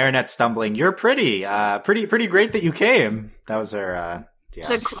 Marinette stumbling. You're pretty, pretty great that you came. That was her. Yeah,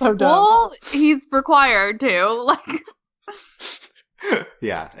 so dumb. Well, he's required to. Like,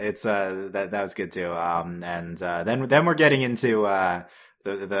 yeah, it's that was good too. And then we're getting into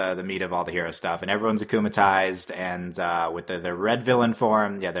the meat of all the hero stuff, and everyone's akumatized, and with the red villain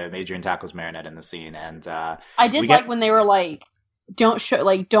form. Yeah, the Adrien tackles Marinette in the scene, and I did like when they were like, don't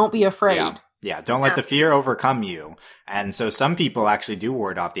be afraid. Yeah, don't let the fear overcome you. And so some people actually do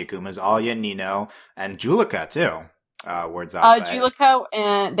ward off the Akumas. Alia, Nino, and Juleka too. Wards off. Juleka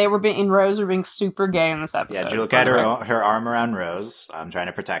and Rose were being super gay in this episode. Yeah, Juleka had her arm around Rose, trying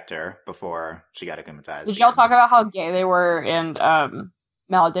to protect her before she got akumatized. Did y'all talk about how gay they were in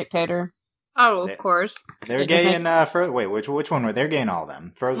Maledictator? Oh, of course. They're gay in which one were they? Gay in all of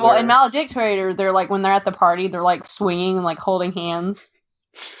them? Frozen. Well, in Maledictator, they're like when they're at the party, they're like swinging and like holding hands.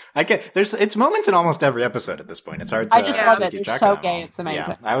 It's moments in almost every episode at this point. It's hard to. I just love it. They're so gay. It's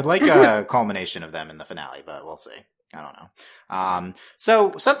amazing. Yeah, I would like a culmination of them in the finale, but we'll see. I don't know.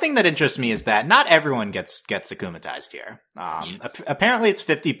 So something that interests me is that not everyone gets akumatized here. Apparently it's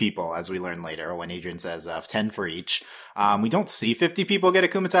 50 people, as we learn later when Adrien says 10 for each. We don't see 50 people get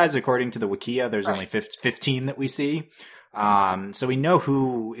akumatized according to the Wikia. There's only 15 that we see. So we know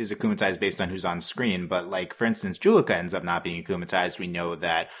who is akumatized based on who's on screen, but like, for instance, Juleka ends up not being akumatized. We know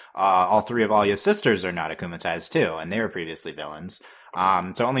that, all three of Alia's sisters are not akumatized too, and they were previously villains.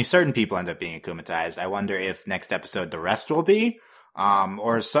 So only certain people end up being akumatized. I wonder if next episode the rest will be.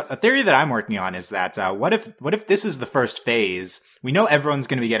 A theory that I'm working on is that, what if this is the first phase? We know everyone's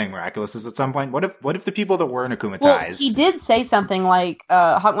going to be getting miraculouses at some point. What if the people that weren't akumatized? Well, he did say something like,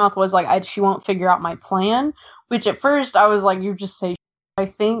 Hawkmouth was like, she won't figure out my plan, which at first I was like, you just say, I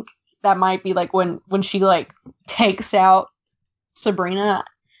think that might be like when she like takes out Sabrina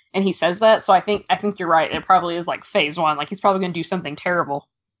and he says that. So I think you're right. It probably is like phase one. Like he's probably going to do something terrible.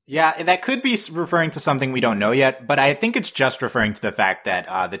 Yeah, that could be referring to something we don't know yet, but I think it's just referring to the fact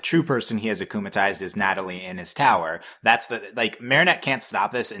that the true person he has akumatized is Natalie in his tower. That's Marinette can't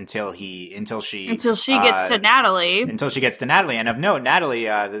stop this until she gets to Natalie. Until she gets to Natalie. And of note, Natalie,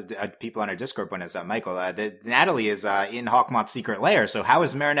 people on our Discord pointed this out, Michael, Natalie is in Hawkmoth's secret lair, so how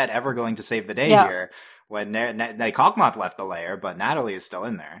is Marinette ever going to save the day here when Hawkmoth left the lair, but Natalie is still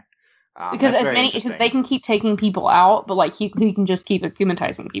in there? Because they can keep taking people out, but like he can just keep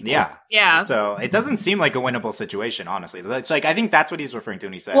akumatizing people. Yeah. So it doesn't seem like a winnable situation, honestly. It's like I think that's what he's referring to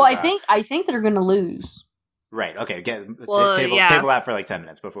when he says. Well, I think they're going to lose. Right. Okay. Table that for like 10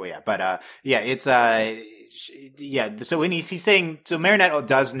 minutes before. Yeah. But it's So when he's saying, so Marinette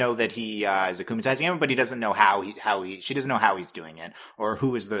does know that he is akumatizing him, but he doesn't know she doesn't know how he's doing it or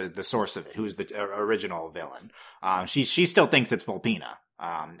who is the source of it, who is the original villain. She still thinks it's Volpina.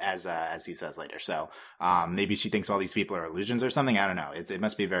 As he says later. So, maybe she thinks all these people are illusions or something. I don't know. It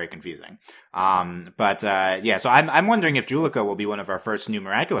must be very confusing. So I'm wondering if Juleka will be one of our first new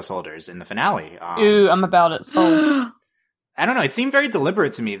miraculous holders in the finale. Ooh, I'm about it. So I don't know. It seemed very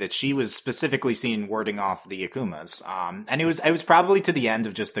deliberate to me that she was specifically seen warding off the Akumas. And it was probably to the end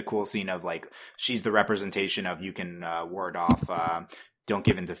of just the cool scene of like, she's the representation of you can, ward off, don't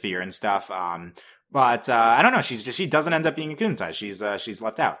give in to fear and stuff. But I don't know. She doesn't end up being akumatized. She's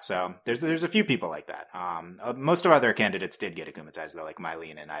left out. So there's a few people like that. Most of our other candidates did get akumatized though, like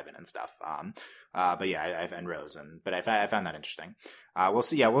Mylene and Ivan and stuff. But yeah, and Rose but I found that interesting. We'll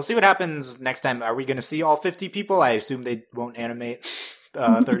see. Yeah, we'll see what happens next time. Are we going to see all 50 people? I assume they won't animate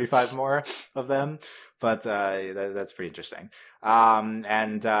 35 more of them. But that's pretty interesting.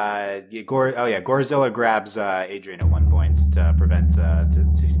 Gorzilla grabs Adrian at one point to prevent to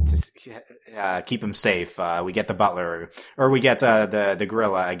keep him safe. We get the butler, or we get the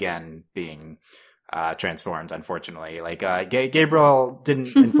gorilla again being transformed. Unfortunately, like Gabriel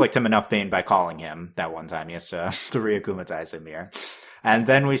didn't inflict him enough pain by calling him that one time. He has to re-akumatize him here. And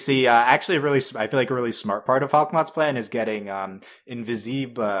then we see, I feel like a really smart part of Hawkmoth's plan is getting,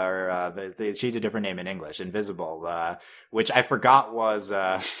 Invisible, she had a different name in English, Invisible, which I forgot was,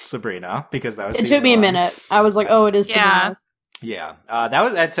 Sabrina, because that was It took me a minute. I was like, oh, it is Sabrina. Yeah. That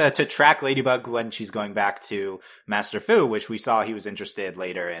was to track Ladybug when she's going back to Master Fu, which we saw he was interested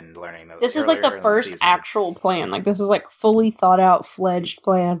later in learning. This is like the first actual plan. Like, this is like fully thought out, fledged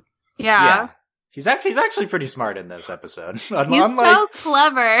plan. Yeah. He's actually pretty smart in this episode. He's so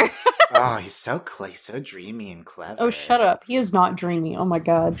clever. Oh, he's so dreamy and clever. Oh, shut up. He is not dreamy. Oh my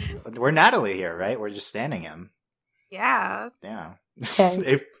god. We're Natalie here, right? We're just standing him. Yeah. Yeah.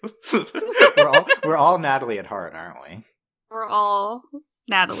 Okay. we're all Natalie at heart, aren't we? We're all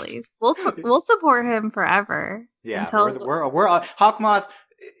Natalie's. We'll support him forever. Yeah. We're all Hawkmoth.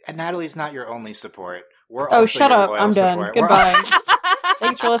 Natalie's not your only support. We're also shut up. I'm done. Support. Goodbye.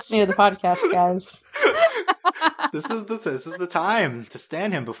 Thanks for listening to the podcast, guys. This is the time to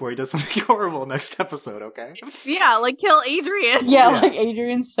stand him before he does something horrible next episode, okay? Yeah, like kill Adrian. Yeah, like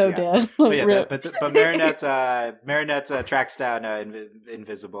Adrian's so dead. Like, but Marinette tracks down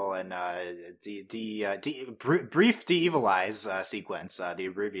Invisible and brief de-evilize sequence, the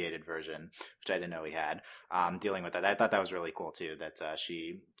abbreviated version, which I didn't know he had. Dealing with that, I thought that was really cool too. That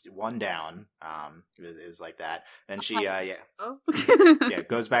she one down. It was like that. Then she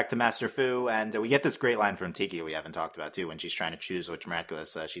goes back to Master Fu, and we get this great line from Tiki we haven't talked about too. When she's trying to choose which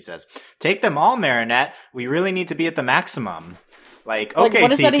miraculous, she says, "Take them all, Marinette. We really need to be at the maximum." Like, okay, what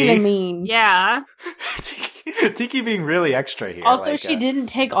does Tiki. that even mean? Yeah. Tiki being really extra here. Also, she didn't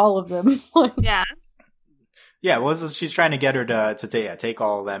take all of them. Yeah. Yeah, she's trying to get her to take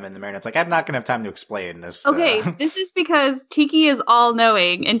all of them, and the Marinette's like, I'm not going to have time to explain this. Okay, this is because Tiki is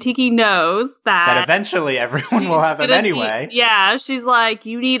all-knowing, and Tiki knows that eventually everyone will have them anyway. She's like,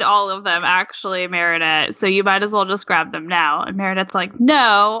 you need all of them, actually, Marinette, so you might as well just grab them now. And Marinette's like,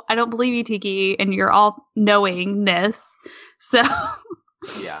 no, I don't believe you, Tiki, and your all-knowingness. So...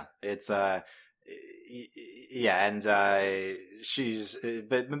 Yeah, it's... she's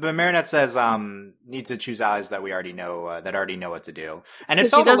but Marinette says needs to choose allies that we already know that already know what to do, and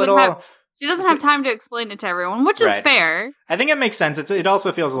it felt a little. She doesn't have time to explain it to everyone, which is fair. I think it makes sense. It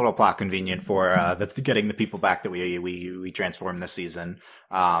also feels a little plot convenient for getting the people back that we transformed this season.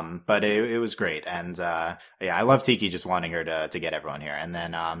 But it was great, and I love Tiki just wanting her to get everyone here, and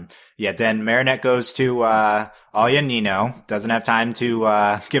then then Marinette goes to Alya and Nino. Doesn't have time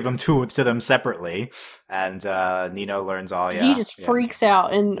to give them to them separately, and Nino learns Alya. He just freaks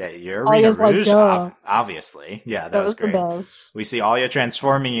out, and you're Rena Rouge, obviously. Yeah, that was great. The best. We see Alya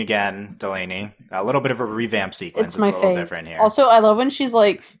transforming again. Delaney. A little bit of a revamp sequence. It's my a little fave. different here. Also, I love when she's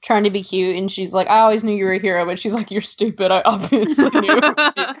like trying to be cute and she's like, I always knew you were a hero, but she's like, you're stupid. I obviously knew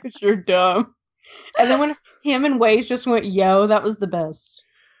because you're dumb. And then when him and Waze just went, yo, that was the best.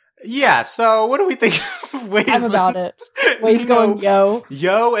 Yeah, so what do we think of Waze? I'm about it. Waze going, yo.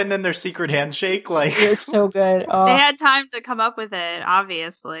 Yo, and then their secret handshake. Like, It was so good. Oh, They had time to come up with it,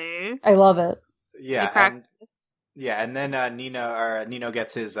 obviously. I love it. yeah, and then Nino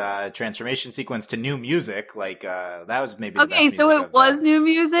gets his transformation sequence to new music. Like, that was maybe the Okay, best so music it of was the- new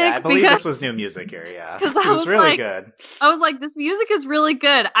music? Yeah, I believe because this was new music here, yeah. 'Cause It I was was really like- good. I was like, this music is really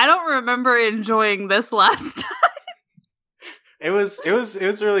good. I don't remember enjoying this last time. It was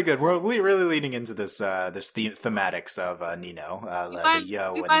really good. We're really leaning into this thematics of Nino, the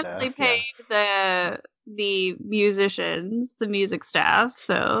yo We and finally paid the musicians, the music staff,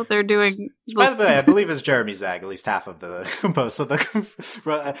 so they're doing. By the way, I believe is Jeremy Zag, at least half of the compost. So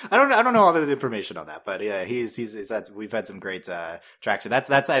I don't know all the information on that, but yeah, we've had some great tracks.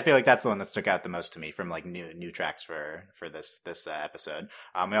 That's I feel like that's the one that stuck out the most to me from like new tracks for this episode.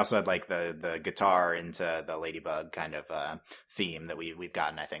 We also had like the guitar into the Ladybug kind of theme that we've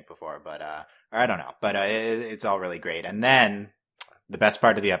gotten I think before, but I don't know, but it's all really great. And then the best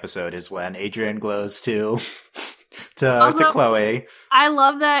part of the episode is when Adrian glows to Chloe. I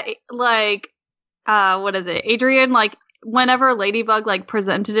love that. Like, what is it? Adrian, like, whenever Ladybug like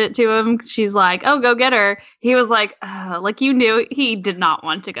presented it to him, she's like, "Oh, go get her." He was like, you knew he did not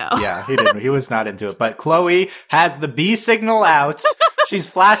want to go. Yeah, he didn't. He was not into it. But Chloe has the B signal out. She's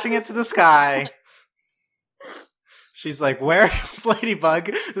flashing it to the sky. She's like, "Where is Ladybug?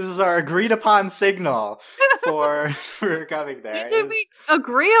 This is our agreed upon signal for coming there." Did we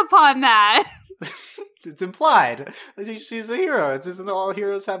agree upon that? It's implied. She's a hero. Isn't all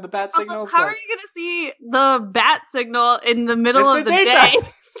heroes have the bat Also, signals? how are you going to see the bat signal in the middle of the daytime. day?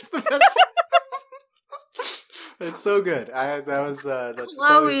 It's the best. It's so good. That's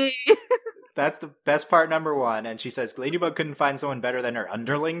Chloe. That's the best part number one. And she says Ladybug couldn't find someone better than her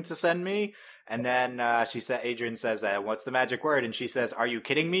underling to send me. And then Adrian says, "What's the magic word?" And she says, "Are you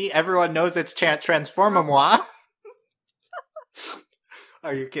kidding me? Everyone knows it's transform-moi."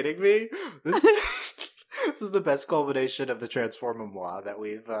 Are you kidding me? This is the best culmination of the transform-moi that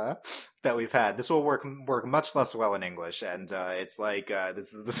we've had. This will work much less well in English, and it's like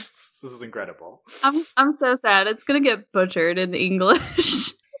this is incredible. I'm so sad. It's gonna get butchered in the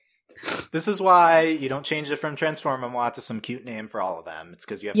English. This is why you don't change it from transform-moi to some cute name for all of them. It's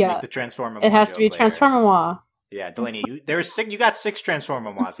because you have to make the transform-moi. It has to be transform-moi. Yeah, Delaney, you got 6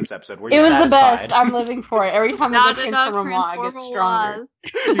 transform-moi this episode. Were It you was satisfied? the best. I'm living for it. Every time I Not get enough transform-moi, I get stronger.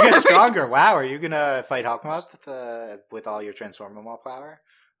 You get stronger. Wow, are you gonna fight Hawkmoth with all your transform-moi power?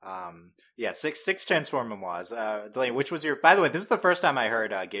 Yeah, six transform-mois. Delaney, which was your? By the way, this is the first time I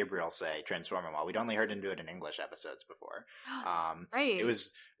heard Gabriel say transform-moi. We'd only heard him do it in English episodes before. Right. It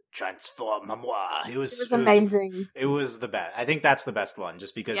was transform-moi. It was amazing. It was the best. I think that's the best one,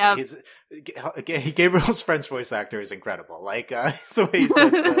 just because Yep. Gabriel's French voice actor is incredible. Like the way he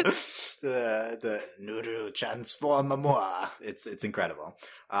says the noodle transform-moi. It's incredible.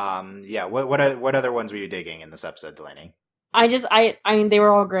 Yeah. What other ones were you digging in this episode, Delaney? I mean, they were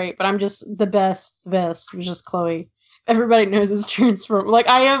all great, but I'm just the best was just Chloe. Everybody knows it's transform. Like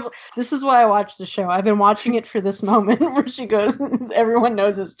this is why I watch the show. I've been watching it for this moment where she goes, everyone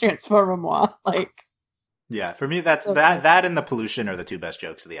knows it's transform-moi. Like, yeah, for me, that's so that and the pollution are the two best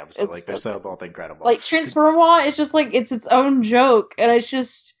jokes of the episode. It's like, they're so both incredible. Like, transform-moi is just like, it's its own joke. And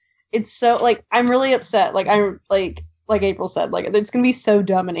it's so, like, I'm really upset. Like, like April said, like, it's gonna be so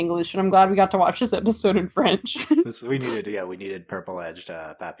dumb in English, and I'm glad we got to watch this episode in French. We needed purple-edged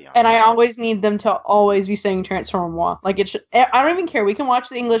Papillon. And I always need them to always be saying transform-moi. Like, I don't even care. We can watch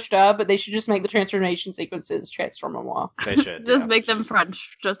the English dub, but they should just make the transformation sequences transform-moi. They should just make them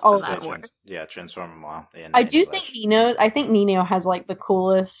French, just Oh, for that word. Yeah, transform-moi. I do think Nino has like the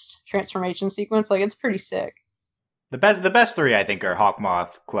coolest transformation sequence. Like, it's pretty sick. The best 3, I think, are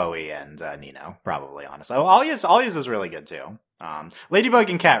Hawkmoth, Chloe, and Nino. Probably, honestly. Allius is really good too. Ladybug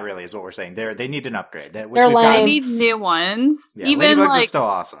and Cat really is what we're saying. They need an upgrade. They're lame. They need new ones. Yeah, Even Ladybugs like is still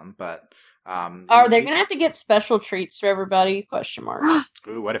awesome, but Are they gonna have to get special treats for everybody? Question mark.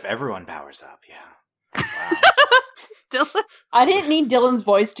 Ooh, what if everyone powers up? Yeah. Wow. Dylan. I didn't need Dylan's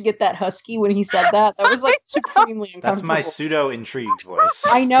voice to get that husky when he said that. That was like supremely uncomfortable. That's my pseudo intrigued voice.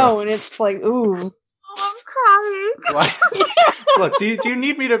 I know, and it's like, ooh. Oh, I'm crying. Look, do you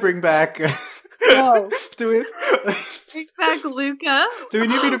need me to bring back? No. Do it. Bring back Luca. Do we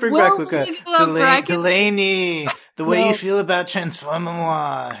need me to bring back Will Luca? we go back- Delaney, the way No. you feel about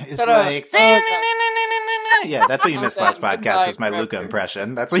transform-moi is Shut up. like. Oh, Yeah, that's what you missed last podcast, was my Luca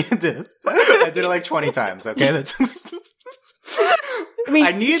impression. That's what you did. I did it like 20 times, okay? That's... I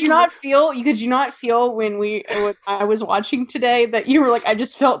mean, did you not feel when I was watching today that you were like, I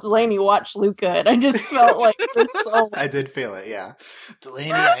just felt Delaney watch Luca, and I just felt like this so... I did feel it, yeah.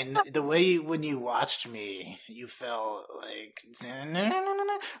 Delaney, the way when you watched me, you felt like,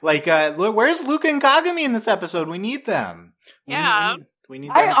 where's Luca and Kagami in this episode? We need them. We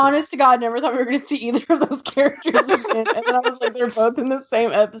need them I honest to God never thought we were going to see either of those characters again, and then I was like, they're both in the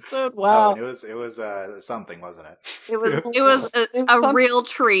same episode. Wow, it was something, wasn't it? It was a real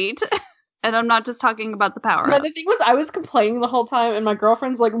treat, and I'm not just talking about the power. But the thing was, I was complaining the whole time, and my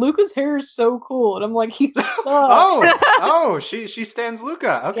girlfriend's like, "Luca's hair is so cool," and I'm like, "He's oh, she stands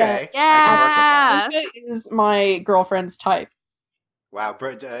Luca. Okay, yeah. Luca is my girlfriend's type. Wow,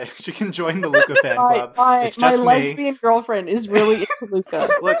 she can join the Luca fan club. It's just my lesbian girlfriend is really into Luca.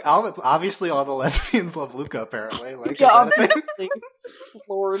 Look, obviously all the lesbians love Luca, apparently. Like, yeah, obviously.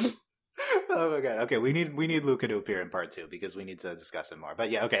 Lord. Oh my god. Okay, we need Luca to appear in part 2 because we need to discuss him more. But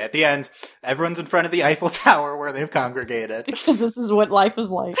yeah, okay, at the end, everyone's in front of the Eiffel Tower where they've congregated. Because this is what life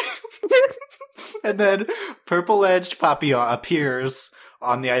is like. And then Purple-Edged Papillon appears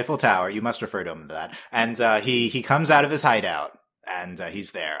on the Eiffel Tower. You must refer to him to that. And he comes out of his hideout. And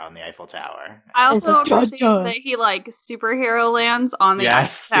he's there on the Eiffel Tower. I also appreciate that he superhero lands on the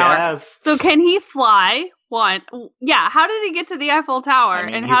Eiffel Tower. Yes. So can he fly? How did he get to the Eiffel Tower?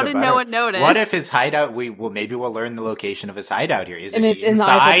 And how did no one notice? What if his hideout? Maybe we'll learn the location of his hideout here. Is it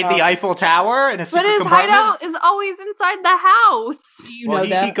inside the Eiffel Tower in a secret compartment? But his hideout is always inside the house. You know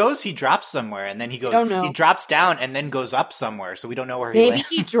that? He drops somewhere, and then he drops down, and then goes up somewhere. So we don't know where he lands.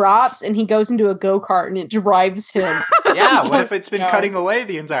 Maybe he drops, and he goes into a go-kart, and it drives him. Yeah, what if it's been cutting away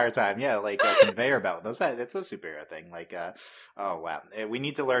the entire time? Yeah, like a conveyor belt. That's a superhero thing. Oh wow, we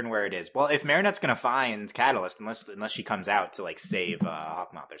need to learn where it is. Well, if Marinette's gonna find Catalyst, unless she comes out to save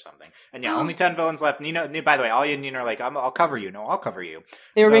Hawkmoth or something. And yeah, only 10 villains left. Nino, by the way, Ollie and Nino are like, I'll cover you. No, I'll cover you.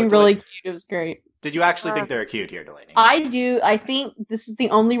 They were being really cute. It was great. Did you actually think they were cute here, Delaney? I do. I think this is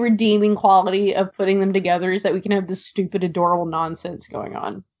the only redeeming quality of putting them together is that we can have this stupid, adorable nonsense going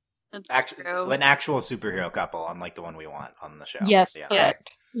on. An actual superhero couple, unlike the one we want on the show. Yes,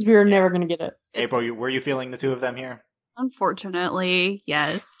 correct. Because we were never going to get it. April, were you feeling the two of them here? Unfortunately,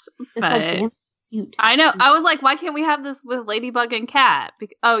 yes. But I know. I was like, why can't we have this with Ladybug and Cat?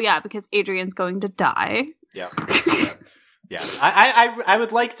 Because Adrian's going to die. Yeah. Yeah, I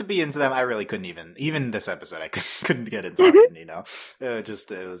would like to be into them. I really couldn't even this episode. I couldn't get into it. You know, it was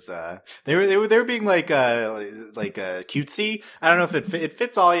they were being cutesy. I don't know if it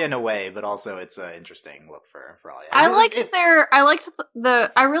fits Alia in a way, but also it's an interesting look for Alia.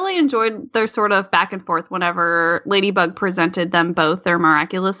 I really enjoyed their sort of back and forth whenever Ladybug presented them both their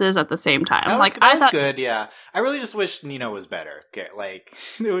Miraculouses at the same time. That was good. Yeah, I really just wish Nino was better. Okay, it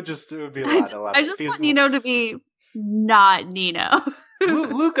would be a lot. I just want Nino to be. Not Nino.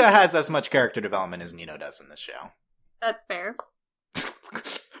 Luca has as much character development as Nino does in this show. That's fair.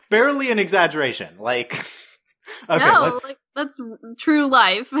 Barely an exaggeration. Okay, that's true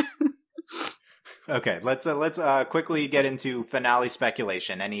life. Okay, let's quickly get into finale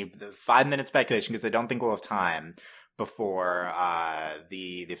speculation. 5-minute speculation, because I don't think we'll have time before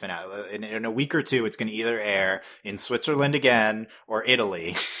the finale. In a week or two, it's going to either air in Switzerland again or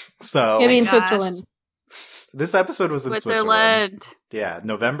Italy. So maybe in Switzerland. This episode was in Switzerland. Yeah,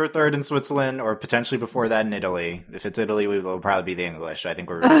 November 3rd in Switzerland, or potentially before that in Italy. If it's Italy, we will probably be the English. I think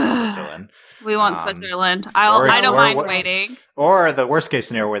we're rooting for Switzerland. We want Switzerland. I don't mind waiting. Or the worst case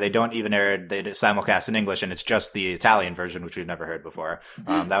scenario where they don't even air, they simulcast in English and it's just the Italian version, which we've never heard before.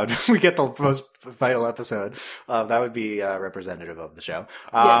 We get the most vital episode. That would be representative of the show.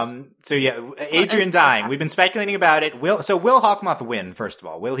 Yes. So yeah, Adrian dying. We've been speculating about it. Will Hawkmoth win? First of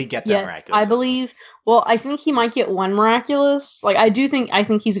all, will he get that miraculous? I believe. Well, I think he might get one miraculous. I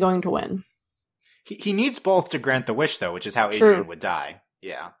think he's going to win. He needs both to grant the wish, though, which is how Adrian would die.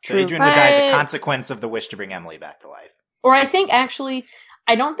 Yeah. So Adrian would die as a consequence of the wish to bring Emily back to life. Or I think, actually,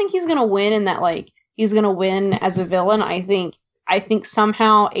 I don't think he's going to win in that, he's going to win as a villain. I think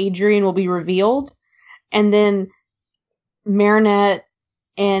somehow Adrian will be revealed, and then Marinette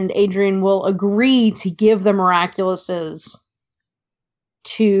and Adrian will agree to give the miraculouses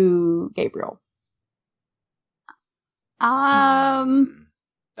to Gabriel.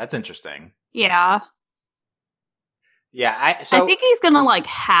 That's interesting. Yeah. Yeah, I think he's gonna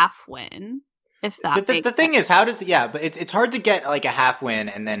half win. If that the thing is, how does but it's hard to get a half win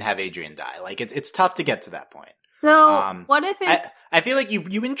and then have Adrian die. It's tough to get to that point. So what if it's... I feel like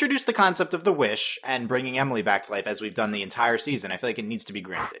you introduce the concept of the wish and bringing Emily back to life as we've done the entire season. I feel like it needs to be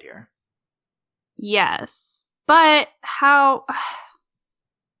granted here. Yes. But how?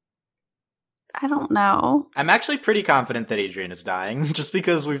 I don't know. I'm actually pretty confident that Adrian is dying, just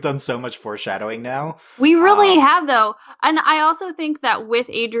because we've done so much foreshadowing now. We really have, though. And I also think that with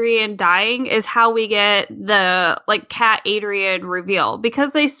Adrian dying is how we get the, like, Cat Adrian reveal.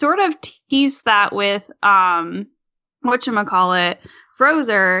 Because they sort of teased that with, whatchamacallit,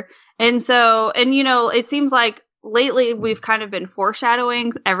 Frozer. And so, and, you know, it seems like lately we've kind of been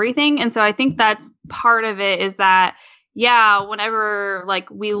foreshadowing everything. And so I think that's part of it, is that yeah, whenever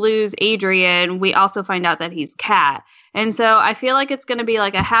like we lose Adrian, we also find out that he's Cat. And so I feel like it's going to be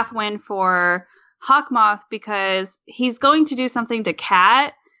like a half win for Hawkmoth, because he's going to do something to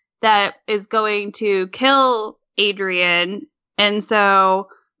Cat that is going to kill Adrian. And so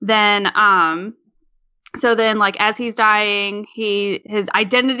then like as he's dying, his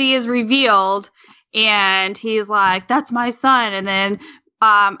identity is revealed and he's like, that's my son. And then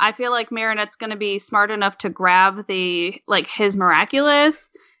I feel like Marinette's going to be smart enough to grab his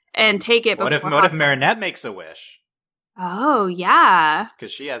miraculous and take it. What if Marinette makes a wish? Oh yeah,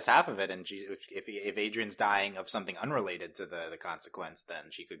 because she has half of it, and if Adrian's dying of something unrelated to the consequence, then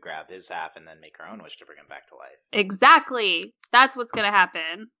she could grab his half and then make her own wish to bring him back to life. Exactly, that's what's going to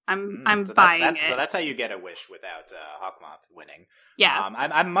happen. I'm buying it. So that's how you get a wish without Hawkmoth winning. Yeah,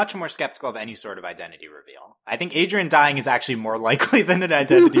 I'm much more skeptical of any sort of identity reveal. I think Adrian dying is actually more likely than an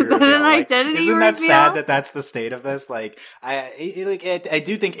identity reveal. Isn't that sad that that's the state of this? Like, I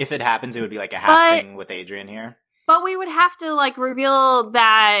do think if it happens, it would be like a half thing with Adrian here. But we would have to like reveal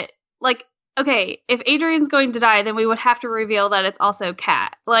that, like, okay, if Adrian's going to die, then we would have to reveal that it's also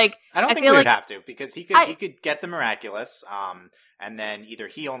Cat. Like, I don't think we would have to, because he could get the miraculous, and then either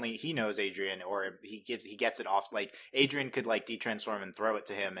he knows Adrian, or he gets it off. Like, Adrian could like detransform and throw it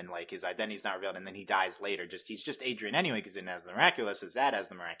to him, and like his identity's not revealed, and then he dies later. He's just Adrian anyway, because he didn't have the miraculous. His dad has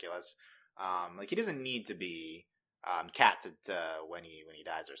the miraculous. Like, he doesn't need to be Cat to when he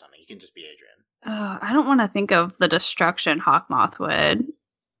dies or something. He can just be Adrian. I don't want to think of the destruction Hawkmoth would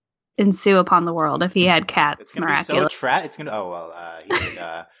ensue upon the world if he had Cat's it's gonna miraculous. Be so it's gonna. He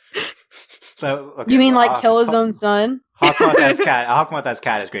would. You mean kill his own son? Hawkmoth as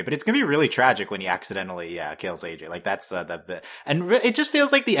Cat is great, but it's gonna be really tragic when he accidentally kills Adrian. Like, that's the bit, and it just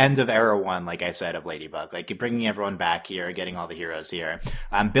feels like the end of Era 1, like I said, of Ladybug. Like, bringing everyone back here, getting all the heroes here,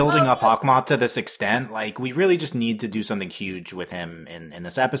 building up Hawkmoth to this extent. Like, we really just need to do something huge with him in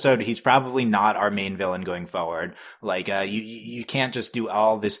this episode. He's probably not our main villain going forward. Like, you can't just do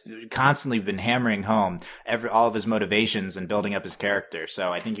all this. Constantly been hammering home all of his motivations and building up his character.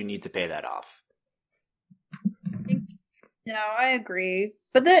 So I think you need to pay that off. No, I agree.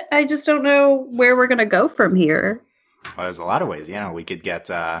 But I just don't know where we're going to go from here. Well, there's a lot of ways. We could get...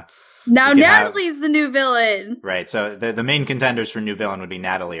 now Natalie's the new villain. Right, so the main contenders for new villain would be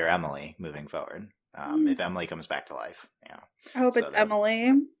Natalie or Emily moving forward. If Emily comes back to life. Yeah. I hope it's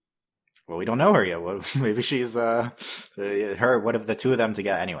Emily. Well, we don't know her yet. Maybe she's her. What if the two of them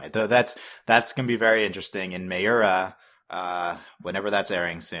together? Anyway, that's going to be very interesting. In Mayura... whenever that's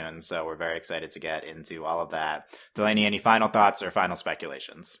airing soon. So we're very excited to get into all of that. Delaney, any final thoughts or final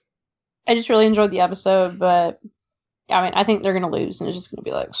speculations? I just really enjoyed the episode, but I mean, I think they're going to lose and it's just going to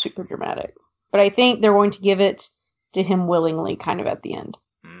be like super dramatic. But I think they're going to give it to him willingly kind of at the end.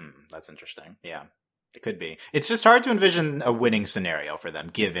 That's interesting. Yeah. It could be. It's just hard to envision a winning scenario for them,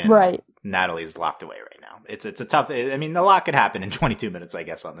 given Natalie's locked away right now. It's a tough. I mean, a lot could happen in 22 minutes, I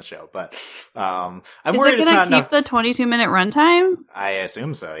guess, on the show. But I'm worried it's not enough. Is it going to keep the 22-minute runtime? I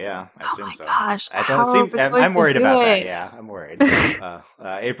assume so. Yeah, I assume so. Gosh, I'm worried about that. Yeah, I'm worried.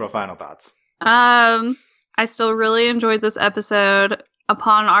 April, final thoughts. I still really enjoyed this episode.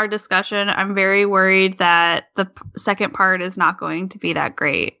 Upon our discussion, I'm very worried that the second part is not going to be that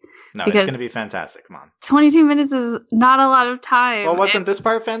great. No, it's going to be fantastic. Come on. 22 minutes is not a lot of time. Well, wasn't this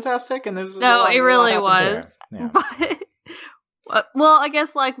part fantastic? And no, it really was. Yeah. But, well, I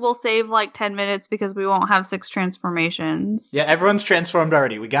guess we'll save 10 minutes because we won't have 6 transformations. Yeah, everyone's transformed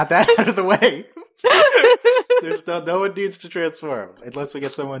already. We got that out of the way. There's no one needs to transform unless we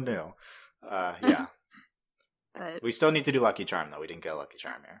get someone new. Yeah. But we still need to do Lucky Charm, though. We didn't get a Lucky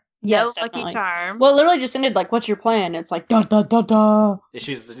Charm here. Yes, Lucky Charm. Well, it literally just ended what's your plan? It's da da da da. It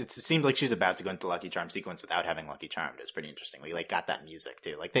seems like she's about to go into Lucky Charm sequence without having Lucky Charm. It's pretty interesting. We got that music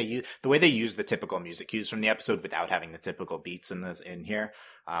too. The way they use the typical music cues from the episode without having the typical beats in here.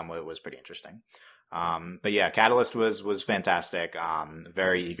 It was pretty interesting. But yeah, Catalyst was fantastic.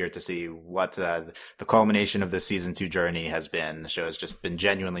 Very eager to see what the culmination of this season 2 journey has been. The show has just been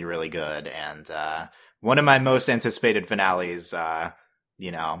genuinely really good, and one of my most anticipated finales.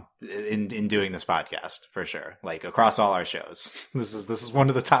 you know, in doing this podcast for sure. Like across all our shows, this is one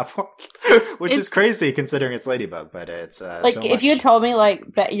of the top ones, which is crazy considering it's Ladybug, but it's like so if much. you had told me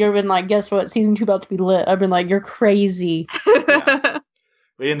like that you've been like, guess what, season 2 about to be lit, I've been like, you're crazy. Yeah.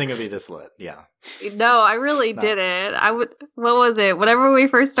 We didn't think it'd be this lit. Yeah. No, I really didn't. What was it? Whenever we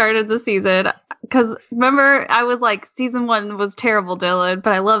first started the season, because remember, I was like, season 1 was terrible, Dylan,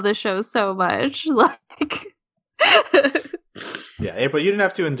 but I love this show so much. Like, yeah, April, you didn't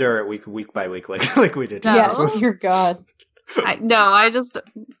have to endure it week by week like we did. No. Yeah, This was- dear God. I just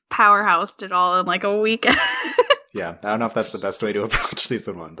powerhoused it all in like a weekend. Yeah, I don't know if that's the best way to approach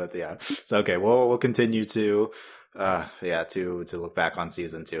season 1, but yeah. So okay, we'll continue to look back on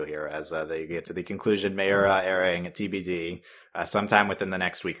season 2 here as they get to the conclusion. Mayura airing at TBD sometime within the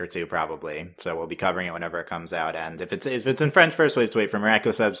next week or two, probably. So we'll be covering it whenever it comes out. And if it's in French first, we have to wait for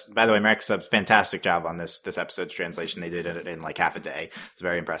Miraculous Subs. By the way, Miraculous Subs, fantastic job on this episode's translation. They did it in like half a day. I was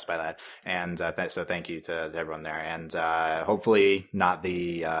very impressed by that. And so thank you to everyone there. And hopefully not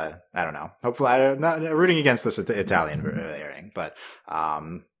the I don't know. Hopefully I'm not rooting against this Italian airing, but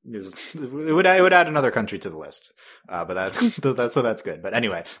it would add another country to the list, but that's good. But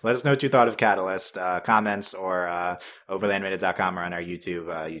anyway, let us know what you thought of Catalyst. Comments or overlyanimated.com or on our YouTube,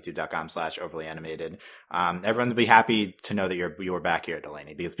 youtube.com/overlyanimated. Everyone will be happy to know that you were back here,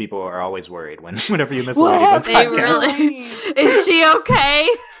 Delaney, because people are always worried whenever you miss a Ladybug They podcast. really is she okay?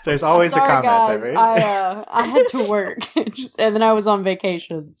 There's always Sorry, a comment. guys. I had to work, and then I was on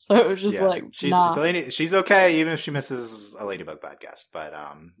vacation, so it was just Delaney, she's okay even if she misses a Ladybug podcast. But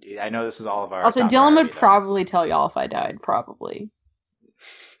I know this is all of our. Also, top Dylan would priority, though. probably tell y'all if I died, probably.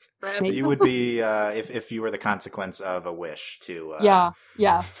 You would be if you were the consequence of a wish to.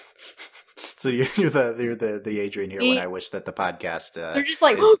 Yeah. So you're the Adrian here when I wish that the podcast. They're just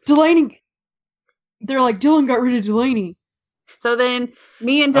like, Delaney. They're like, Dylan got rid of Delaney. So then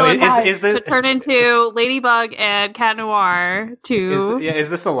me and Dylan to turn into Ladybug and Cat Noir to... Is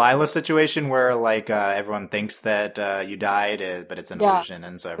this a Lila situation where like everyone thinks that you died, but it's an illusion,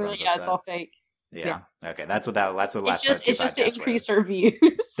 and so everyone's upset? It's all fake. Yeah. Okay, that's what last. It's just to increase our views.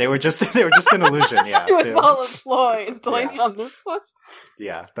 They were just an illusion. Yeah, it was all a ploy. Is Delaney on this one?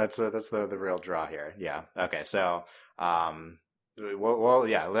 Yeah, that's the real draw here. Yeah. Okay, so well,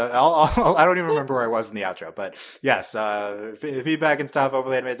 yeah. I don't even remember where I was in the outro, but yes, feedback and stuff,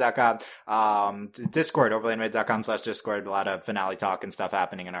 overlyanimated.com, Discord, overlyanimated.com/Discord, a lot of finale talk and stuff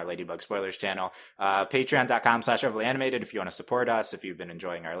happening in our Ladybug spoilers channel, patreon.com/overlyanimated if you want to support us, if you've been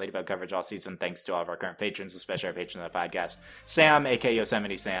enjoying our Ladybug coverage all season. Thanks to all of our current patrons, especially our patron of the podcast, Sam, aka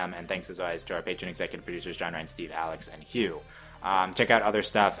Yosemite Sam, and thanks as always to our patron executive producers, John Ryan, Steve, Alex, and Hugh. Check out other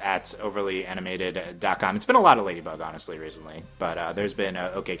stuff at overlyanimated.com. It's been a lot of Ladybug, honestly, recently. But there's been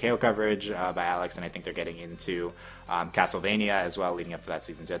OKKO coverage by Alex, and I think they're getting into Castlevania as well, leading up to that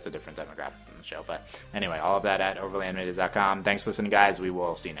season 2. It's a different demographic from the show. But anyway, all of that at overlyanimated.com. Thanks for listening, guys. We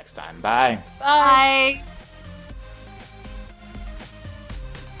will see you next time. Bye. Bye.